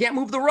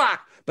move the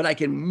rock, but I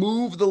can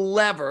move the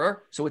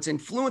lever, so it's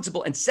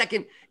influenceable. And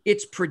second,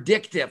 it's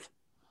predictive.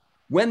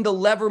 When the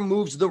lever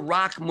moves, the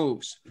rock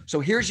moves.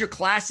 So here's your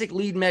classic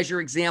lead measure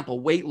example,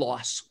 weight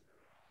loss.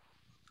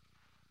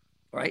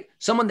 All right?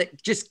 Someone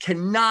that just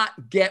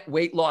cannot get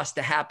weight loss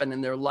to happen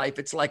in their life.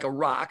 It's like a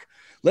rock.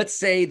 Let's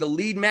say the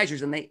lead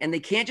measures, and they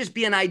can't just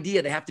be an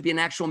idea. They have to be an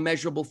actual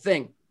measurable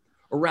thing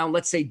around,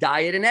 let's say,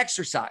 diet and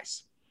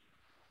exercise.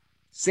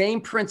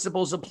 Same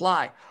principles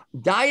apply.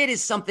 Diet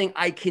is something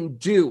I can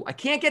do. I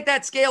can't get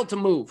that scale to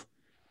move,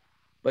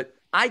 but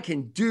I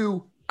can,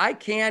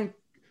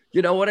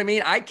 you know what I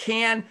mean? I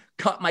can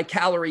cut my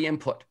calorie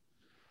input.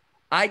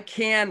 I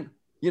can,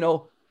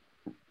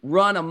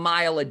 run a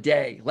mile a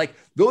day. Like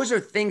those are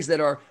things that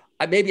are,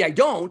 maybe I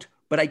don't,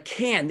 but I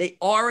can. They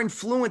are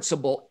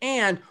influenceable.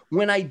 And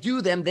when I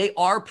do them, they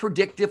are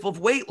predictive of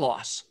weight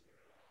loss.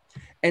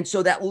 And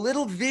so that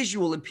little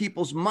visual in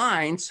people's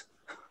minds,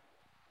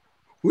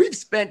 we've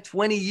spent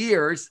 20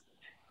 years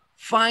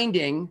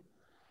finding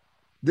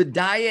the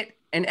diet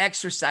and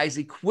exercise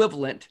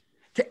equivalent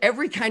to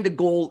every kind of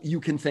goal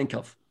you can think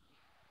of.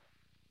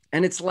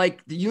 And it's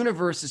like the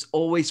universe is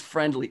always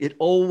friendly. It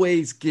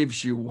always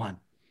gives you one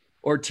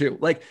or two.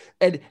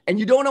 And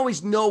you don't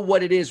always know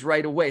what it is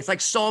right away. It's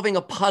like solving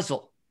a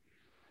puzzle.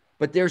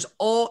 But there's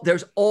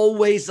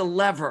always a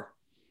lever.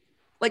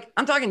 Like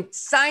I'm talking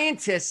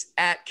scientists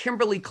at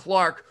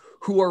Kimberly-Clark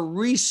who are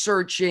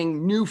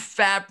researching new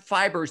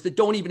fibers that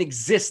don't even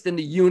exist in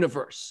the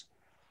universe.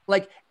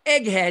 Like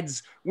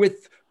eggheads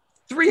with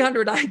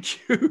 300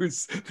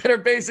 IQs that are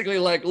basically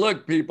like,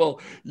 look,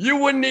 people, you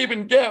wouldn't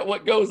even get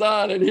what goes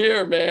on in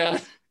here,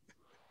 man.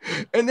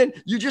 And then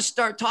you just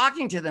start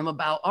talking to them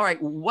about, all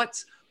right,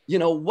 what's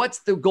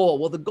the goal?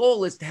 Well, the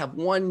goal is to have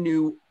one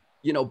new,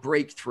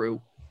 breakthrough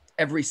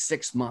every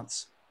 6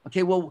 months.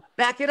 Okay, well,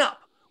 back it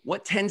up.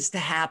 What tends to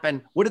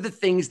happen? What are the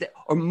things that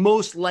are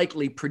most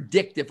likely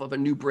predictive of a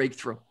new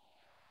breakthrough?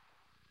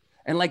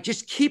 And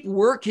just keep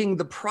working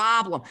the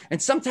problem.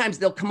 And sometimes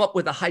they'll come up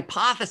with a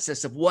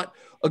hypothesis of what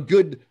a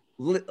good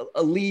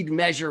lead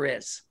measure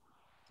is.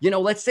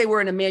 Let's say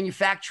we're in a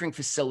manufacturing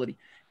facility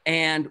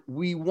and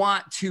we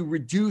want to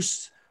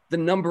reduce the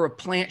number of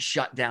plant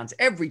shutdowns.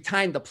 Every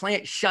time the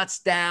plant shuts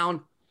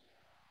down,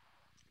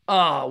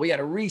 oh, we got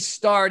to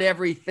restart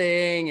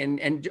everything.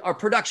 And our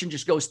production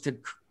just goes to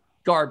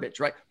garbage,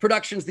 right?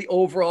 Production's the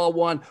overall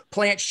one.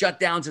 Plant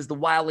shutdowns is the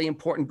wildly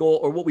important goal,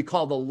 or what we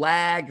call the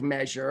lag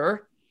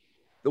measure.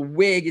 The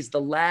WIG is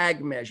the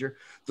lag measure,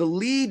 the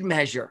lead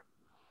measure,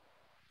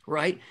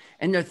 right?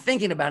 And they're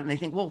thinking about it and they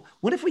think, well,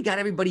 what if we got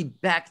everybody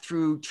back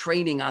through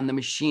training on the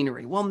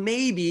machinery? Well,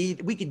 maybe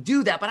we could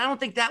do that, but I don't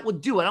think that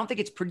would do it. I don't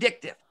think it's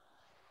predictive.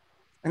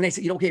 And they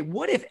say, okay,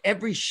 what if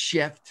every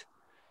shift,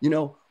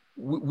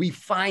 we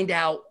find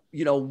out,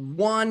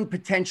 one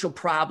potential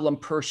problem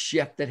per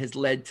shift that has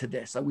led to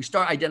this. We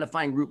start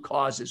identifying root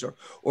causes,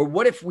 or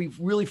what if we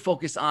really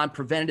focus on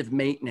preventative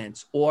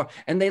maintenance,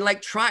 and they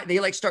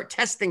start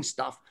testing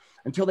stuff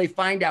until they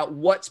find out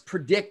what's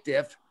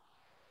predictive.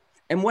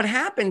 And what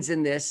happens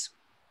in this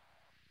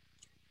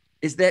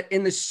is that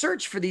in the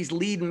search for these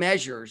lead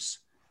measures,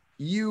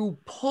 you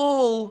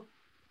pull,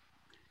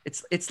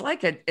 it's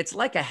like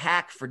a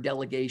hack for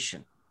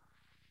delegation.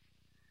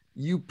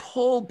 You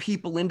pull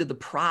people into the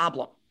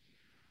problem.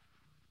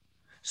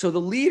 So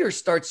the leader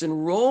starts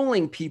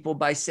enrolling people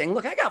by saying,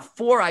 look, I got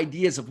 4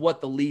 ideas of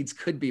what the leads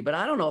could be, but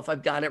I don't know if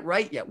I've got it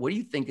right yet. What do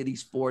you think of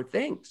these 4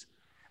 things?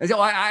 And so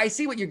I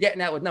see what you're getting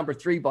at with number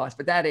 3, boss,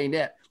 but that ain't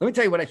it. Let me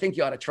tell you what I think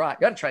you ought to try.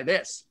 You ought to try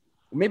this.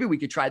 Maybe we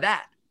could try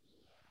that.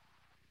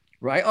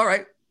 Right? All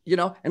right.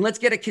 And let's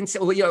get a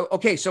consent.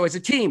 Okay. So as a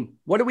team,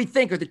 what do we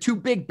think are the 2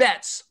 big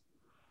bets?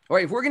 All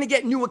right. If we're going to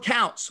get new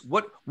accounts,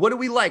 what do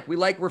we like? We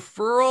like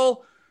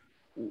referral.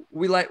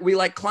 We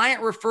like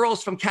client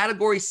referrals from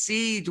category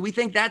C. Do we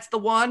think that's the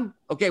one?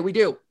 Okay, we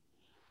do.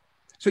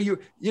 So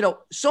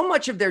so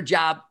much of their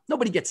job,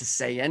 nobody gets a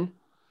say in,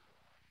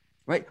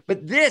 right?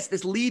 But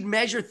this lead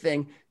measure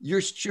thing,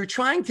 you're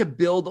trying to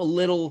build a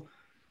little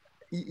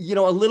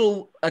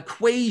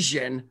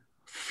equation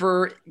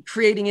for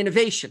creating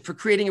innovation, for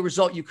creating a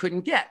result you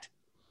couldn't get.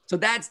 So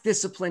that's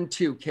discipline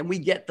 2. Can we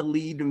get the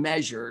lead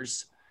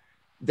measures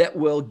that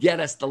will get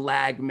us the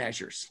lag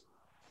measures?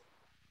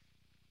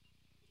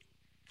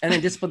 And then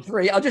discipline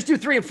 3, I'll just do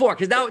 3 and 4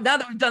 because now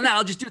that we've done that,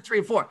 I'll just do 3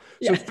 and 4.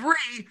 Yeah. So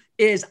 3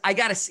 is I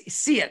got to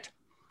see it.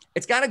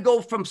 It's got to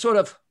go from sort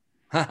of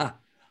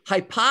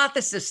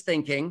hypothesis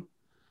thinking,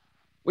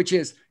 which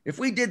is if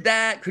we did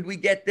that, could we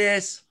get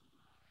this,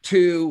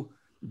 to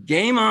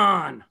game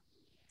on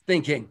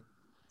thinking.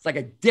 It's like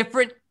a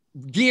different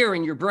gear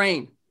in your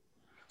brain.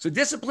 So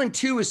discipline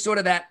 2 is sort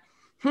of that,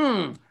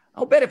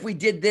 I'll bet if we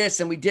did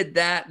this and we did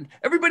that, and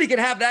everybody can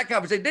have that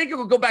conversation. They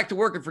can go back to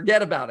work and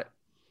forget about it.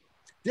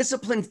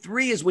 Discipline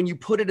 3 is when you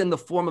put it in the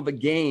form of a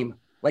game,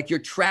 like you're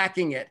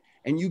tracking it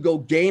and you go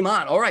game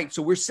on. All right.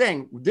 So we're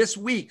saying this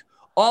week,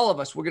 all of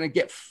us, we're going to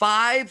get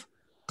 5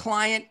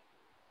 client,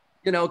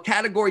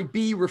 category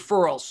B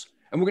referrals.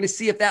 And we're going to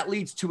see if that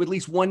leads to at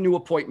least 1 new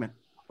appointment.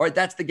 All right.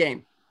 That's the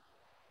game.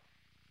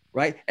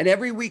 Right. And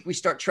every week we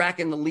start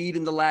tracking the lead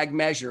and the lag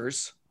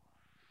measures.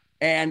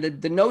 And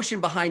the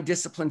notion behind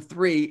discipline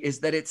 3 is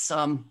that it's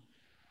a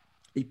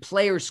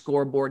player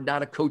scoreboard,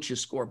 not a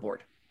coach's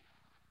scoreboard.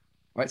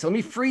 All right, so let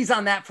me freeze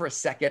on that for a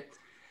second.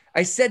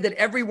 I said that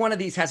every one of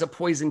these has a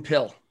poison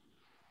pill.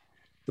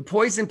 The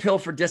poison pill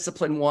for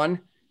discipline 1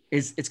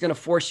 is it's going to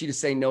force you to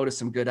say no to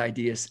some good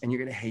ideas, and you're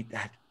going to hate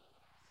that.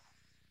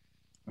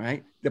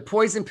 Right? The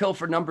poison pill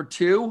for number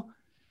 2,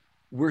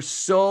 we're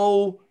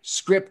so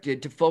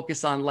scripted to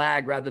focus on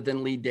lag rather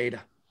than lead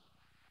data.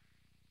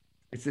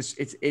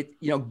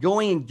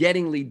 Going and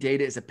getting lead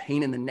data is a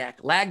pain in the neck.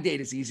 Lag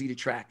data is easy to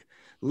track.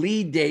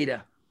 Lead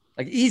data,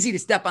 like easy to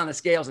step on the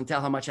scales and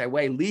tell how much I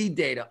weigh. Lead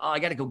data, I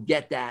got to go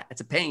get that.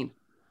 It's a pain.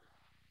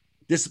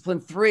 Discipline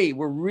 3,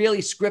 we're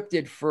really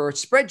scripted for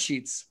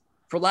spreadsheets,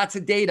 for lots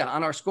of data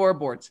on our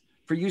scoreboards,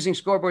 for using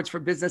scoreboards for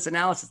business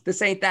analysis.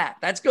 This ain't that.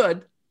 That's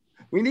good.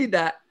 We need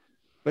that.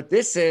 But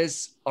this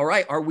is, all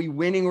right, are we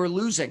winning or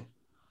losing?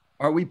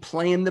 Are we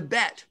playing the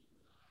bet?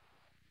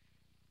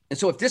 And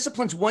so if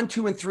disciplines 1,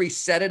 2, and 3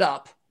 set it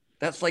up,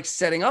 that's like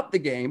setting up the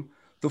game.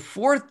 The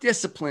 4th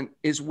discipline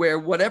is where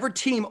whatever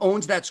team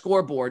owns that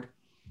scoreboard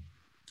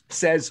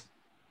says,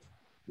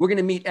 we're going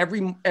to meet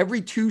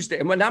every Tuesday.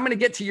 And when I'm going to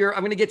get to your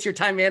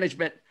time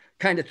management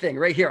kind of thing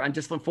right here on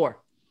discipline 4.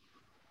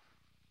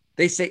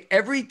 They say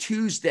every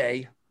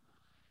Tuesday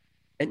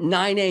at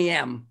 9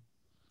 a.m.,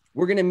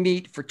 we're going to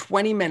meet for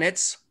 20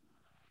 minutes.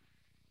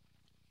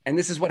 And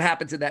this is what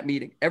happens at that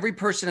meeting. Every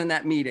person in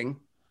that meeting,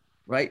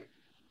 right,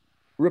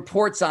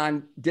 reports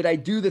on, did I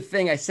do the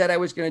thing I said I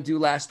was going to do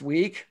last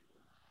week?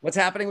 What's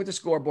happening with the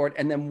scoreboard?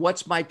 And then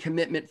what's my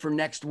commitment for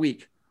next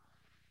week?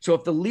 So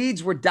if the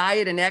leads were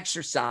diet and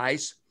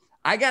exercise,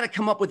 I got to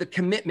come up with a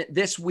commitment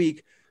this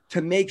week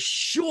to make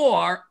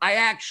sure I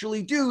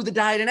actually do the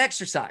diet and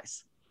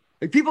exercise.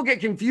 Like, people get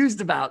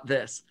confused about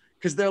this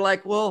because they're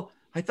like, well,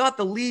 I thought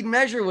the lead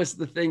measure was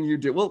the thing you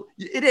do. Well,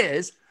 it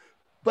is,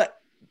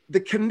 but the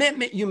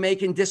commitment you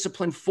make in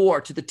discipline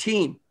 4 to the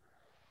team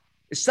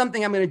is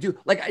something I'm going to do.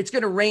 Like, it's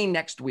going to rain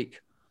next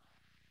week.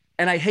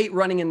 And I hate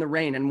running in the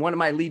rain. And one of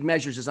my lead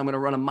measures is I'm going to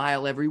run a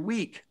mile every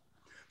week.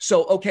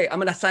 So, okay, I'm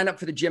going to sign up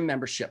for the gym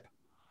membership.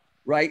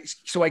 right?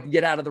 So I can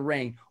get out of the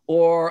rain.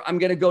 Or I'm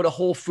going to go to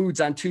Whole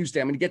Foods on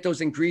Tuesday. I'm going to get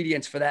those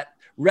ingredients for that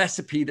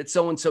recipe that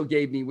so-and-so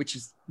gave me, which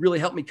has really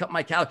helped me cut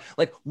my calories.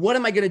 Like, what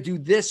am I going to do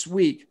this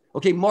week?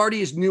 Okay,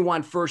 Marty is new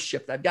on first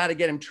shift. I've got to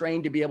get him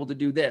trained to be able to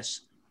do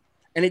this.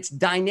 And it's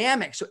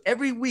dynamic. So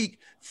every week,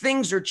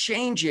 things are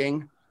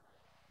changing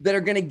that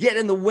are going to get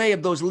in the way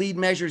of those lead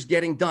measures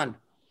getting done.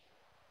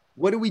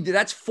 What do we do?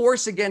 That's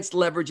force against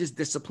leverage is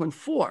discipline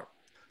 4.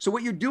 So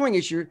what you're doing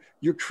is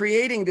you're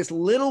creating this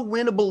little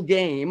winnable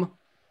game,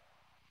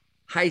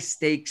 high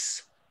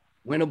stakes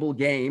winnable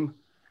game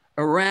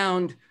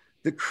around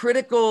the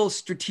critical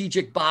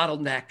strategic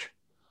bottleneck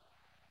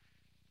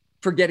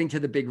for getting to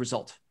the big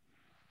result.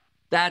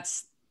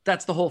 That's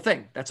the whole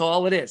thing. That's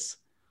all it is.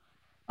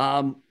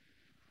 But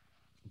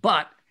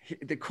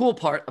the cool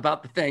part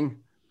about the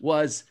thing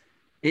was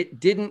it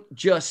didn't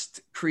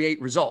just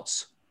create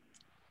results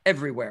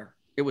everywhere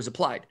it was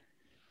applied.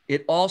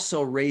 It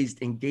also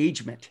raised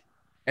engagement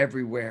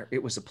everywhere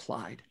it was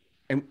applied.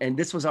 And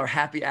this was our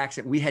happy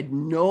accident. We had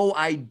no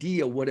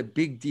idea what a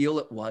big deal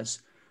it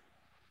was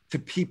to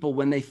people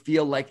when they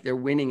feel like they're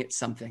winning at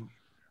something.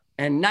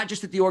 And not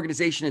just that the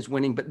organization is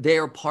winning, but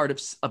they're part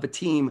of a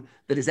team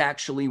that is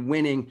actually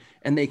winning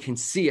and they can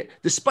see it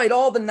despite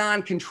all the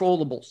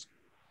non-controllables.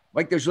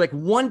 Like there's like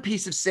one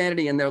piece of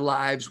sanity in their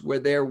lives where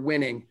they're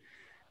winning.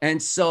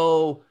 And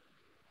so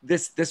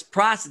this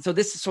process,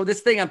 so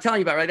this thing I'm telling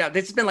you about right now,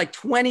 this has been like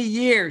 20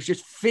 years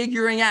just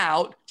figuring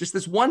out just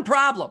this one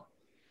problem.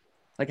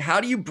 Like,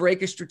 how do you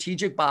break a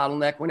strategic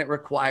bottleneck when it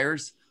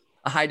requires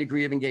a high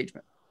degree of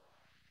engagement?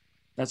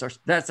 That's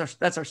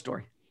our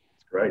story.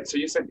 Great. So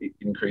you said it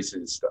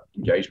increases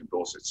engagement, but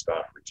also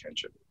staff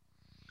retention.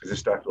 Because if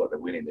staff feel like they're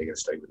winning, they're going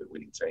to stay with the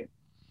winning team.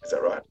 Is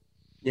that right?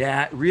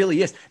 Yeah, it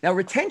really is. Now,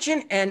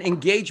 retention and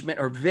engagement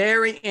are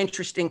very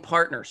interesting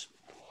partners.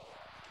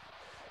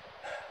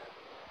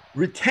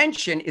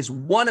 Retention is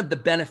one of the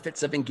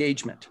benefits of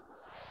engagement.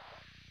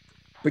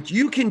 But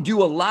you can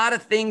do a lot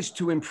of things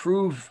to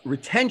improve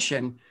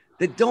retention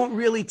that don't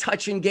really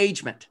touch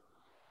engagement.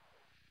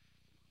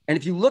 And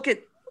if you look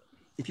at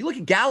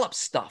Gallup's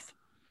stuff,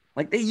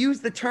 like they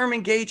use the term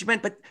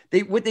engagement, but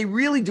what they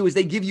really do is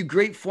they give you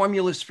great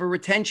formulas for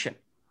retention.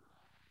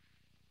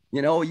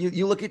 You know,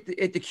 you look at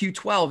the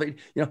Q12,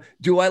 you know,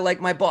 do I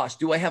like my boss?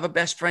 Do I have a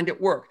best friend at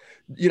work?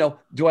 You know,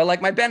 do I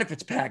like my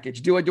benefits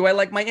package? Do I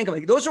like my income?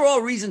 Like, those are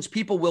all reasons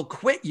people will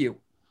quit you.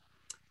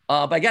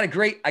 But I got a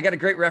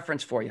great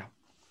reference for you.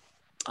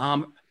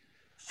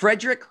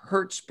 Frederick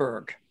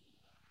Hertzberg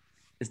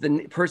is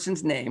the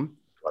person's name.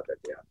 Got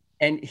that down.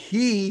 And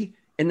he,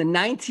 in the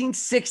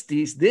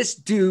 1960s, this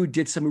dude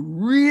did some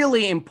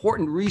really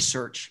important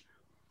research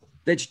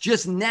that's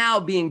just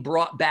now being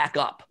brought back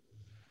up.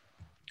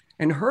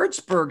 And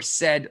Hertzberg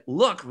said,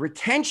 look,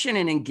 retention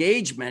and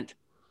engagement,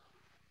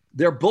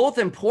 they're both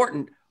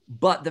important,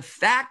 but the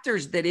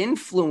factors that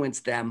influence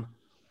them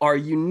are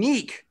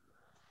unique.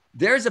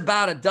 There's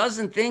about a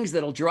dozen things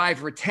that'll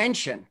drive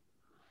retention.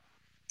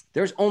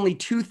 There's only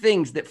 2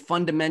 things that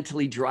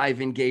fundamentally drive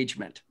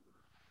engagement.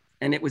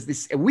 And it was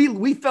this,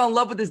 we fell in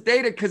love with this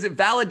data because it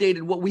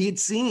validated what we had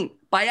seen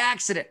by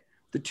accident.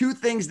 The 2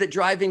 things that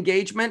drive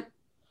engagement: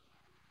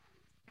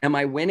 am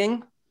I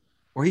winning?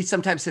 Or he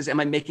sometimes says, am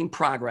I making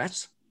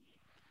progress?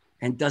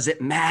 And does it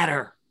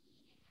matter?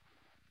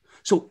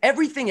 So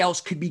everything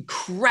else could be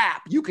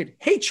crap. You could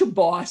hate your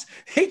boss,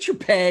 hate your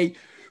pay.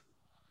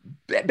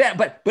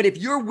 But if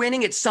you're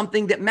winning at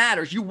something that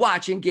matters, you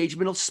watch,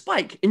 engagement will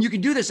spike. And you can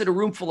do this in a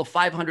room full of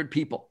 500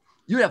 people.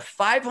 You have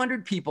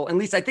 500 people, at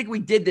least I think we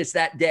did this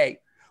that day.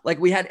 Like,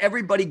 we had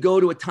everybody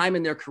go to a time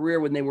in their career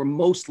when they were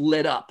most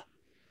lit up,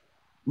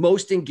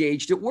 most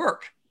engaged at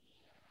work.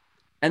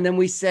 And then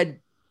we said,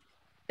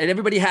 and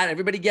everybody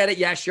get it.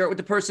 Yeah, share it with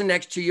the person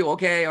next to you.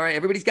 Okay, all right,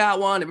 everybody's got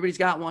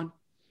one.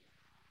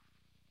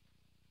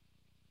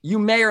 You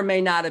may or may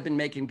not have been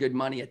making good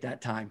money at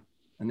that time.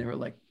 And they were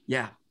like,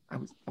 yeah, I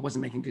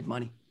wasn't making good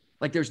money.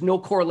 Like, there's no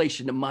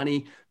correlation to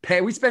money,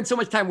 pay. We spend so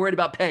much time worried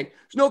about pay.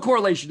 There's no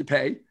correlation to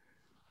pay.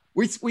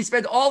 We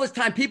spend all this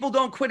time. People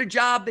don't quit a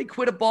job. They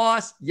quit a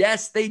boss.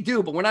 Yes, they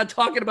do. But we're not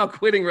talking about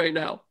quitting right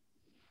now.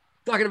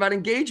 We're talking about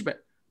engagement.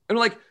 And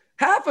we're like,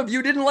 half of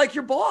you didn't like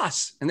your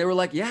boss. And they were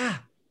like, yeah,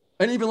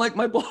 I didn't even like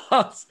my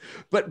boss.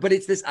 But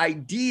it's this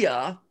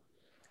idea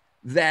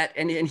that,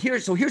 and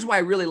here's why I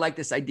really like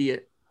this idea,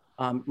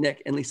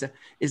 Nick and Lisa,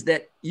 is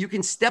that you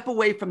can step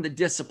away from the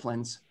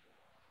disciplines.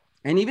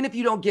 And even if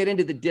you don't get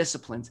into the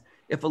disciplines,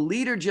 if a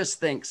leader just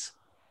thinks,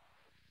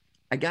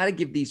 I got to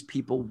give these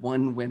people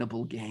one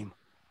winnable game.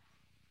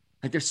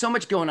 Like, there's so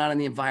much going on in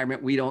the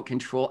environment we don't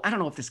control. I don't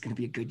know if this is going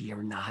to be a good year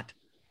or not.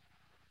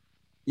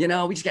 You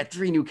know, we just got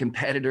 3 new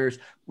competitors.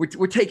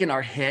 We're taking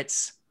our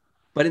hits.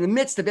 But in the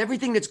midst of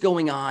everything that's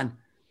going on,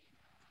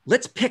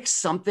 let's pick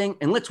something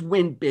and let's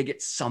win big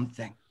at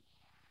something.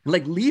 And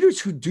like, leaders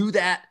who do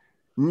that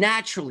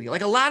naturally,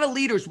 like a lot of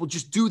leaders will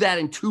just do that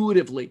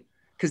intuitively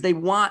because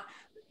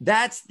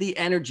that's the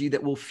energy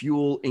that will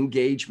fuel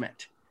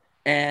engagement.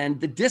 And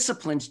the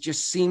disciplines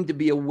just seem to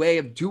be a way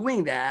of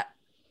doing that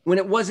when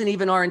it wasn't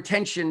even our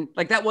intention.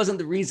 Like that wasn't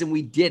the reason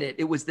we did it.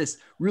 It was this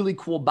really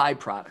cool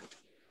byproduct.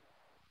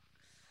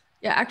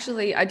 Yeah,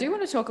 actually, I do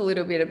want to talk a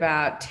little bit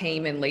about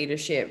team and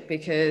leadership,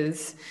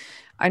 because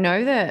I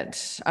know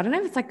that, I don't know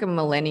if it's like a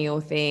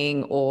millennial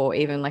thing or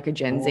even like a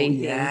Gen Z thing.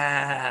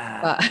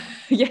 Yeah. But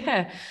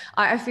yeah,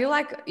 I feel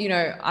like,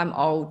 I'm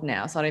old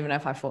now, so I don't even know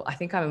if I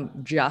think I'm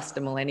just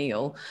a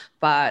millennial,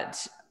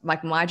 but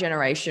like my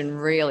generation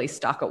really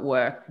stuck at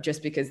work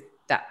just because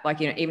that, like,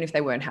 even if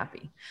they weren't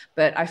happy.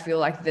 But I feel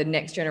like the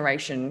next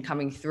generation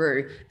coming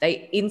through,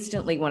 they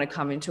instantly want to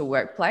come into a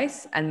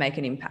workplace and make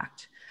an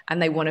impact. And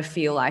they want to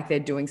feel like they're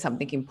doing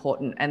something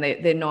important, and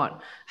they're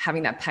not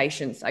having that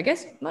patience, I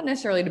guess, not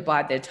necessarily to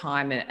bide their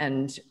time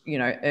and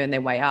earn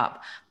their way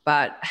up,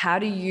 but how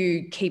do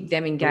you keep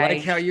them engaged? I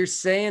like how you're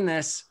saying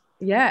this.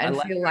 Yeah. And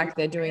feel like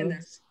they're doing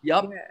this.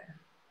 Yep.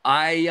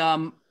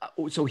 Yeah.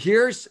 So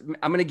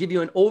I'm going to give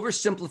you an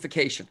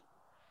oversimplification.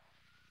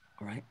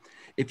 All right.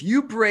 If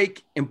you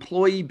break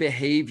employee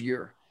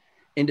behavior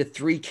into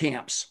 3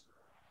 camps,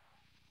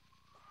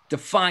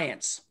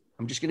 defiance,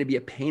 I'm just going to be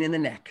a pain in the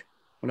neck.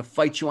 I'm going to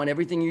fight you on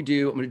everything you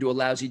do. I'm going to do a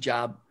lousy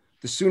job.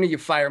 The sooner you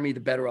fire me, the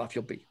better off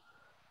you'll be.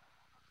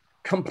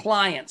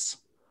 Compliance.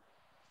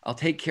 I'll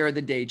take care of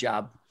the day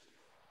job.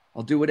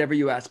 I'll do whatever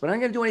you ask, but I'm not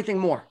going to do anything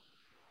more.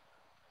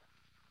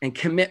 And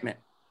commitment.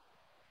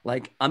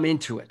 Like, I'm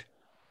into it.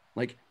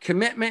 Like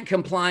commitment,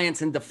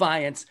 compliance, and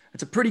defiance.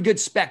 That's a pretty good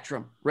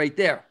spectrum right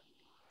there.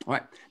 All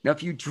right. Now,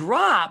 if you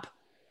drop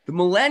the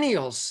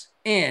millennials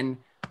in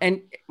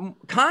and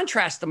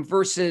contrast them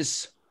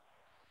versus,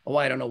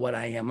 I don't know what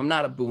I am. I'm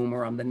not a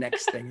boomer. I'm the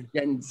next thing,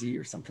 Gen Z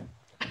or something.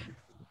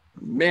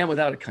 Man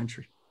without a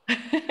country.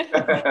 If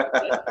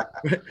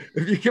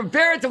you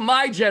compare it to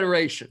my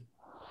generation,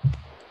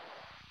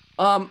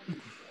 a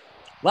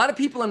lot of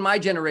people in my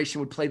generation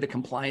would play the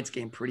compliance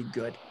game pretty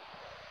good.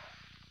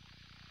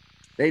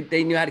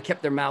 They knew how to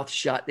keep their mouth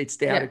shut. They'd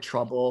stay out of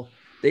trouble.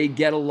 They'd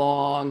get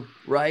along,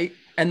 right?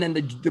 And then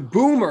the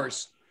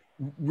boomers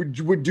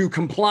would do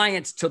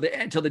compliance till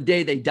the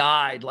day they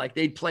died. Like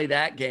they'd play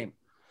that game.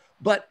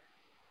 But,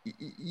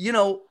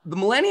 the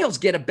millennials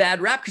get a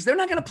bad rap because they're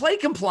not going to play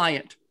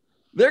compliant.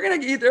 They're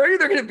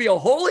either going to be a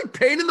holy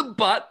pain in the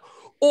butt,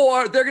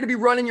 or they're going to be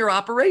running your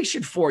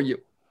operation for you.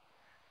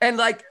 And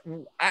like,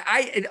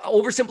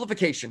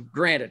 oversimplification,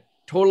 granted,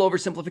 total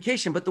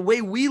oversimplification. But the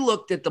way we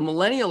looked at the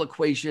millennial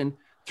equation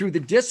through the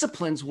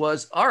disciplines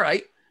was, all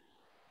right,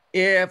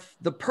 if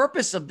the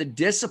purpose of the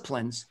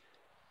disciplines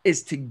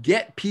is to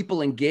get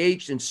people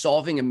engaged in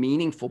solving a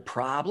meaningful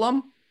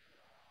problem,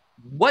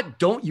 what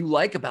don't you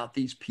like about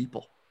these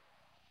people?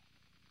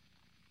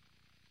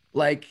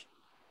 Like,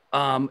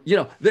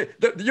 you'll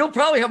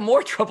probably have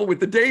more trouble with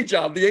the day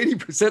job, the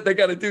 80% they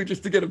got to do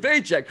just to get a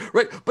paycheck,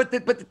 right?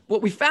 But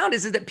what we found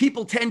is that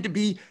people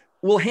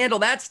will handle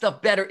that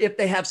stuff better if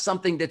they have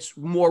something that's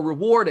more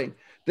rewarding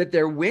that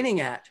they're winning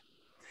at.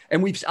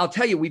 And I'll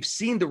tell you, we've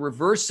seen the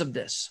reverse of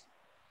this.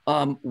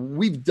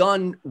 We've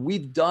done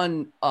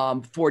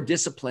 4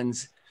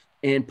 disciplines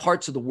in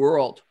parts of the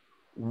world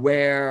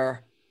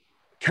where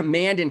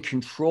command and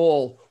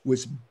control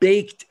was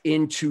baked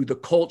into the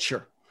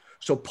culture.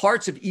 So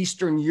parts of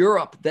Eastern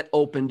Europe that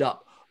opened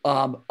up,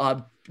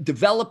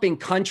 developing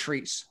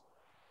countries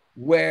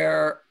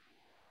where,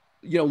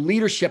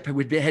 leadership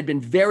had been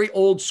very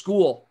old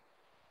school.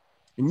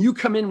 And you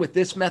come in with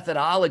this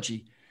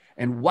methodology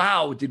and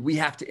wow, did we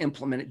have to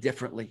implement it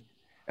differently?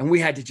 And we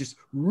had to just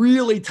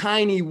really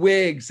tiny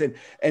wigs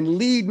and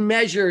lead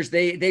measures.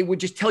 They would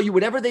just tell you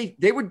whatever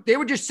they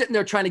were just sitting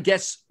there trying to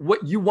guess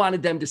what you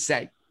wanted them to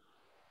say.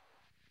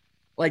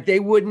 Like they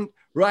wouldn't,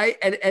 right?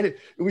 And it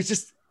was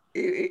just,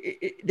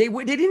 they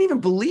didn't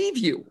even believe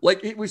you.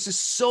 Like it was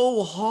just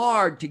so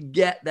hard to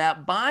get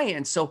that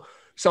buy-in. So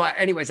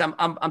anyways,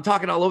 I'm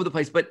talking all over the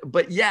place,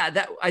 but yeah,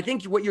 that I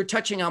think what you're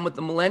touching on with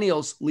the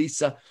millennials,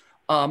 Lisa,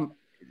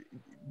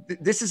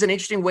 this is an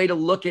interesting way to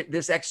look at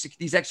these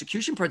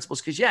execution principles.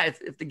 Because yeah,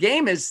 if the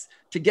game is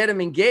to get them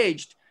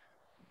engaged,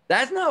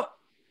 that's not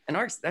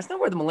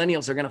where the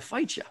millennials are going to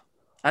fight you.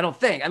 I don't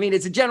think. I mean,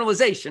 it's a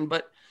generalization,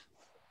 but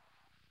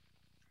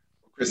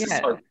Chris,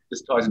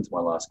 this ties into my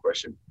last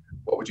question.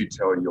 What would you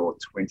tell your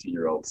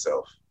 20-year-old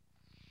self?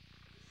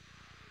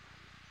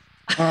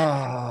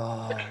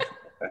 Oh.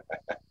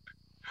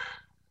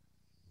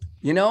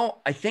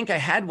 I think I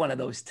had one of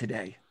those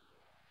today.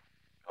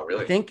 Oh,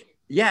 really? I think,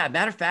 yeah,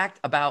 matter of fact,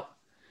 about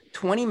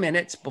 20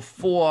 minutes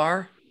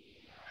before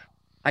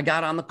I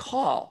got on the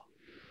call,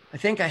 I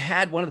think I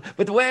had one of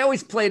but the way I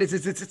always play it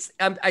is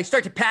I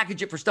start to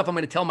package it for stuff I'm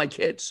going to tell my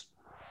kids.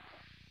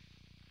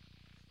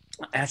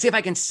 And I see if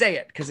I can say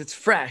it because it's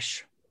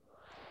fresh.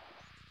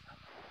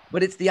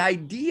 But it's the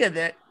idea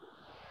that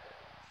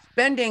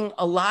spending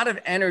a lot of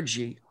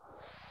energy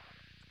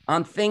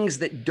on things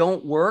that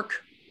don't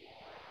work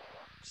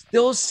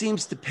still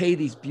seems to pay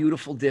these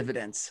beautiful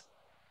dividends.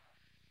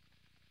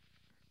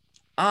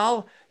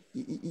 I've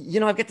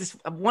got this,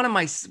 one of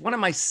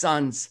my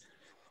sons,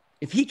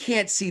 if he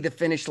can't see the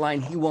finish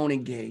line, he won't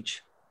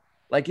engage.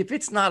 Like if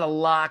it's not a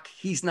lock,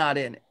 he's not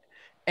in it.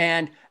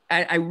 And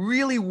I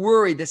really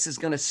worry this is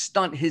going to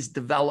stunt his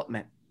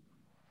development.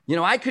 You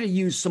know, I could have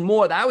used some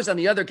more. I was on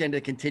the other end of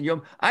the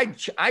continuum.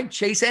 I'd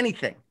chase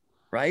anything,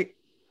 right?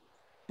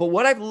 But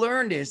what I've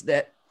learned is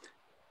that,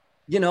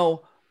 you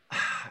know,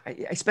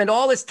 I spend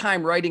all this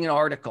time writing an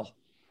article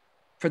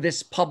for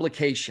this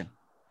publication,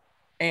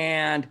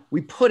 and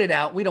we put it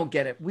out. We don't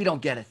get it. We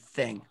don't get a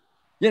thing,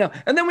 you know,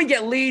 and then we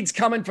get leads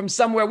coming from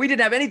somewhere we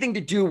didn't have anything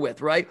to do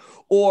with, right?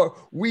 Or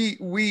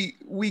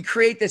we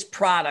create this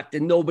product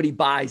and nobody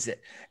buys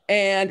it.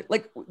 And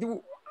like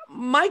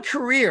my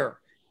career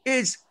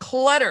is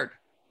cluttered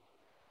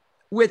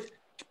with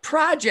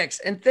projects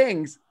and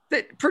things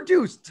that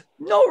produced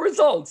no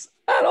results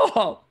at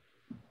all,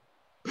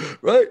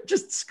 right?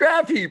 Just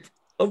scrap heap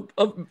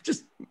of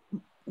just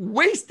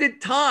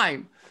wasted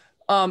time,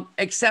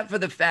 except for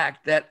the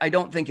fact that I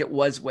don't think it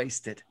was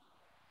wasted,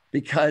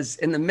 because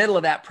in the middle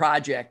of that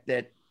project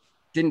that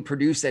didn't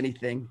produce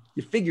anything,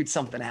 you figured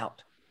something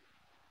out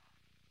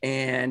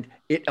and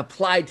it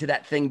applied to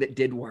that thing that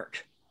did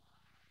work.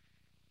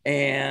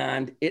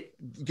 And it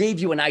gave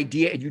you an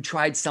idea and you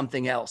tried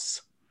something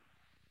else.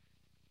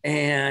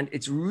 And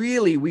it's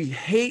really, we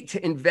hate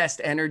to invest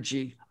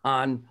energy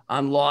on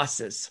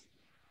losses.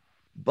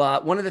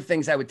 But one of the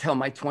things I would tell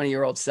my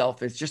 20-year-old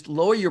self is just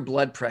lower your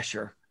blood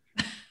pressure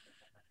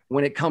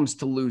when it comes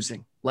to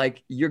losing.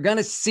 Like, you're going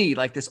to see,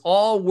 like, this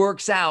all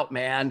works out,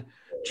 man.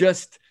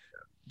 Just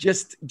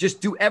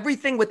do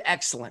everything with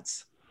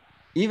excellence.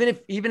 Even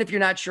if you're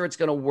not sure it's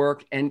going to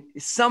work, and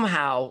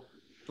somehow,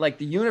 like,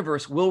 the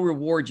universe will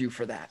reward you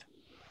for that.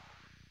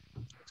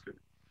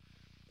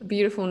 A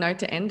beautiful note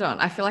to end on.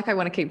 I feel like I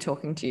want to keep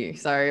talking to you.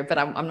 So, but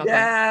I'm not.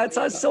 Yeah,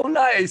 it's so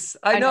nice.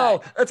 I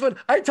know. That's what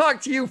I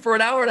talked to you for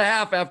an hour and a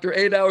half after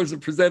 8 hours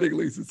of presenting,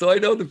 Lisa. So I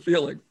know the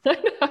feeling. I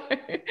know.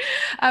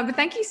 But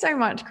thank you so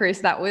much, Chris.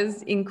 That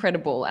was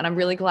incredible. And I'm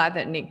really glad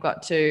that Nick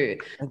got to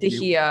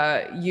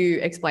hear you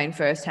explain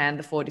firsthand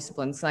the 4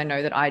 disciplines. So I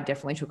know that I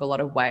definitely took a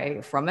lot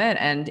away from it,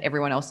 and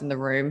everyone else in the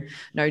room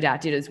no doubt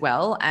did as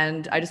well.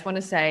 And I just want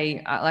to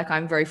say, like,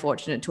 I'm very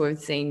fortunate to have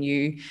seen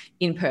you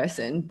in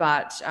person,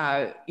 but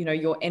you know,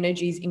 your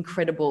energy is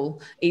incredible,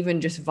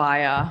 even just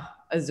via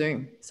a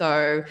Zoom.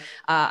 So,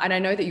 and I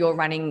know that you're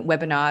running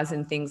webinars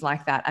and things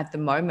like that at the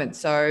moment.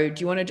 So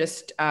do you want to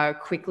just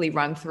quickly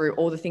run through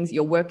all the things that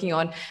you're working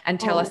on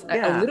and tell us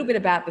a little bit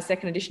about the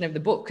second edition of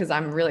the book? Because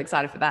I'm really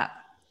excited for that.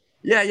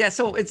 Yeah.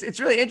 So it's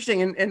really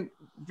interesting. And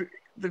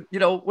you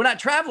know, we're not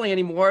traveling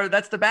anymore.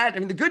 That's the bad. I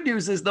mean, the good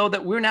news is, though,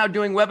 that we're now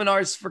doing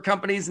webinars for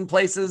companies and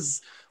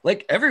places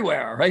like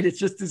everywhere, right? It's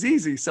just as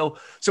easy. So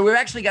we've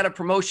actually got a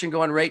promotion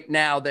going right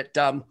now that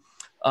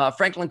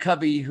Franklin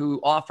Covey, who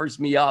offers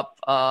me up,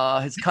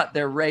 has cut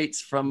their rates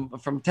from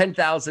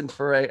 $10,000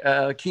 for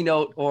a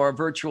keynote or a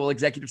virtual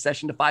executive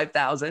session to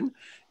 $5,000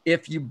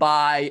 if you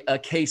buy a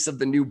case of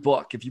the new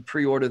book, if you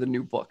pre-order the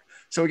new book.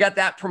 So we got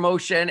that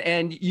promotion,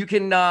 and you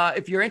can,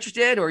 if you're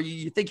interested or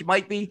you think you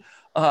might be,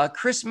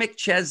 Chris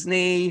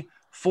McChesney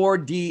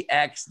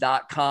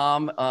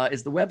 4dx.com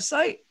is the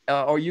website,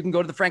 or you can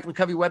go to the Franklin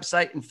Covey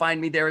website and find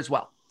me there as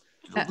well.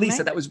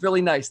 Lisa, that was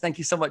really nice. Thank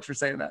you so much for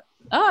saying that.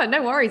 Oh,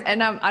 no worries.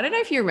 And I don't know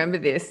if you remember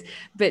this,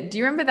 but do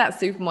you remember that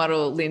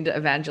supermodel, Linda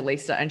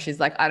Evangelista? And she's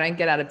like, I don't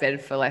get out of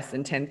bed for less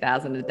than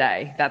 10,000 a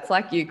day. That's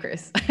like you,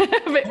 Chris.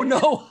 But, oh,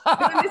 no.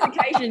 But on this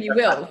occasion, you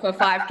will for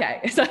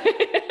 5K. So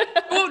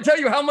I won't tell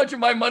you how much of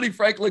my money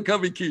Franklin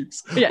Covey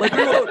keeps. Yeah. Like,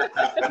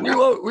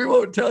 we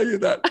won't tell you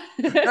that.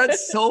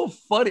 That's so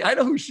funny. I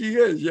know who she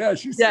is. Yeah,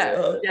 she's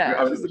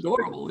she's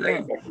adorable.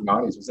 Yeah. Back in the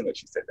 90s, wasn't it?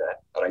 She said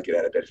that. I don't get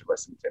out of bed for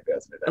less than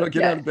 10,000 a day. I don't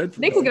get out of bed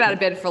for Nick will get out of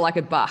bed for like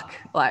 $1.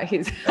 Like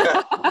his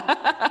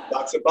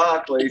That's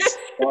 $1, please.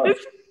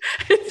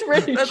 It's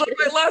really That's like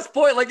my last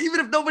point. Like,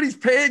 even if nobody's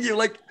paying you,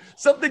 like,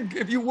 something,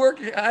 if you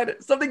work at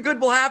it, something good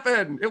will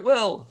happen. It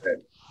will.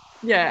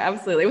 Yeah,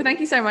 absolutely. Well, thank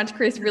you so much,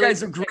 Chris. Really, you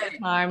guys are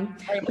great. Time.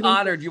 I'm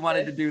honored you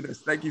wanted to do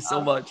this. Thank you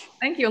so much.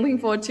 Thank you. I'm looking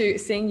forward to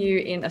seeing you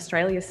in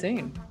Australia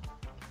soon.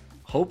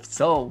 Hope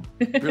so.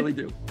 Really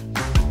do.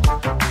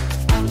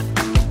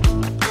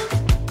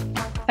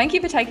 Thank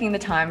you for taking the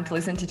time to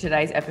listen to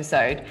today's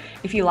episode.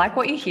 If you like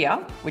what you hear,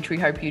 which we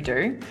hope you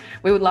do,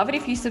 we would love it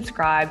if you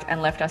subscribed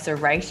and left us a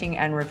rating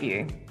and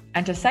review.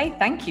 And to say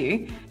thank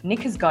you,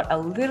 Nick has got a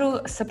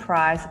little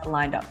surprise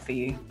lined up for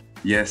you.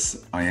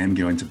 Yes, I am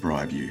going to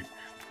bribe you.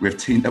 We've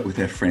teamed up with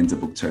our friends at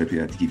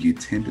Booktopia to give you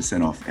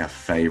 10% off our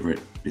favourite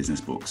business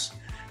books.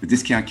 The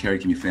discount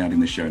code can be found in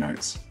the show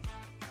notes.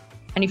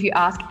 And if you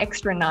ask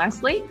extra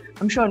nicely,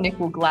 I'm sure Nick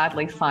will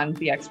gladly fund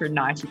the extra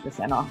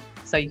 90% off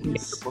so you can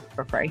get the book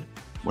for free.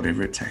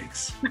 Whatever it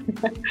takes.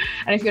 And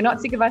if you're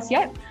not sick of us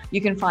yet, you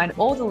can find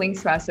all the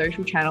links to our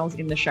social channels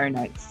in the show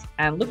notes.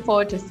 And look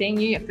forward to seeing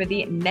you for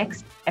the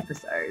next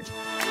episode.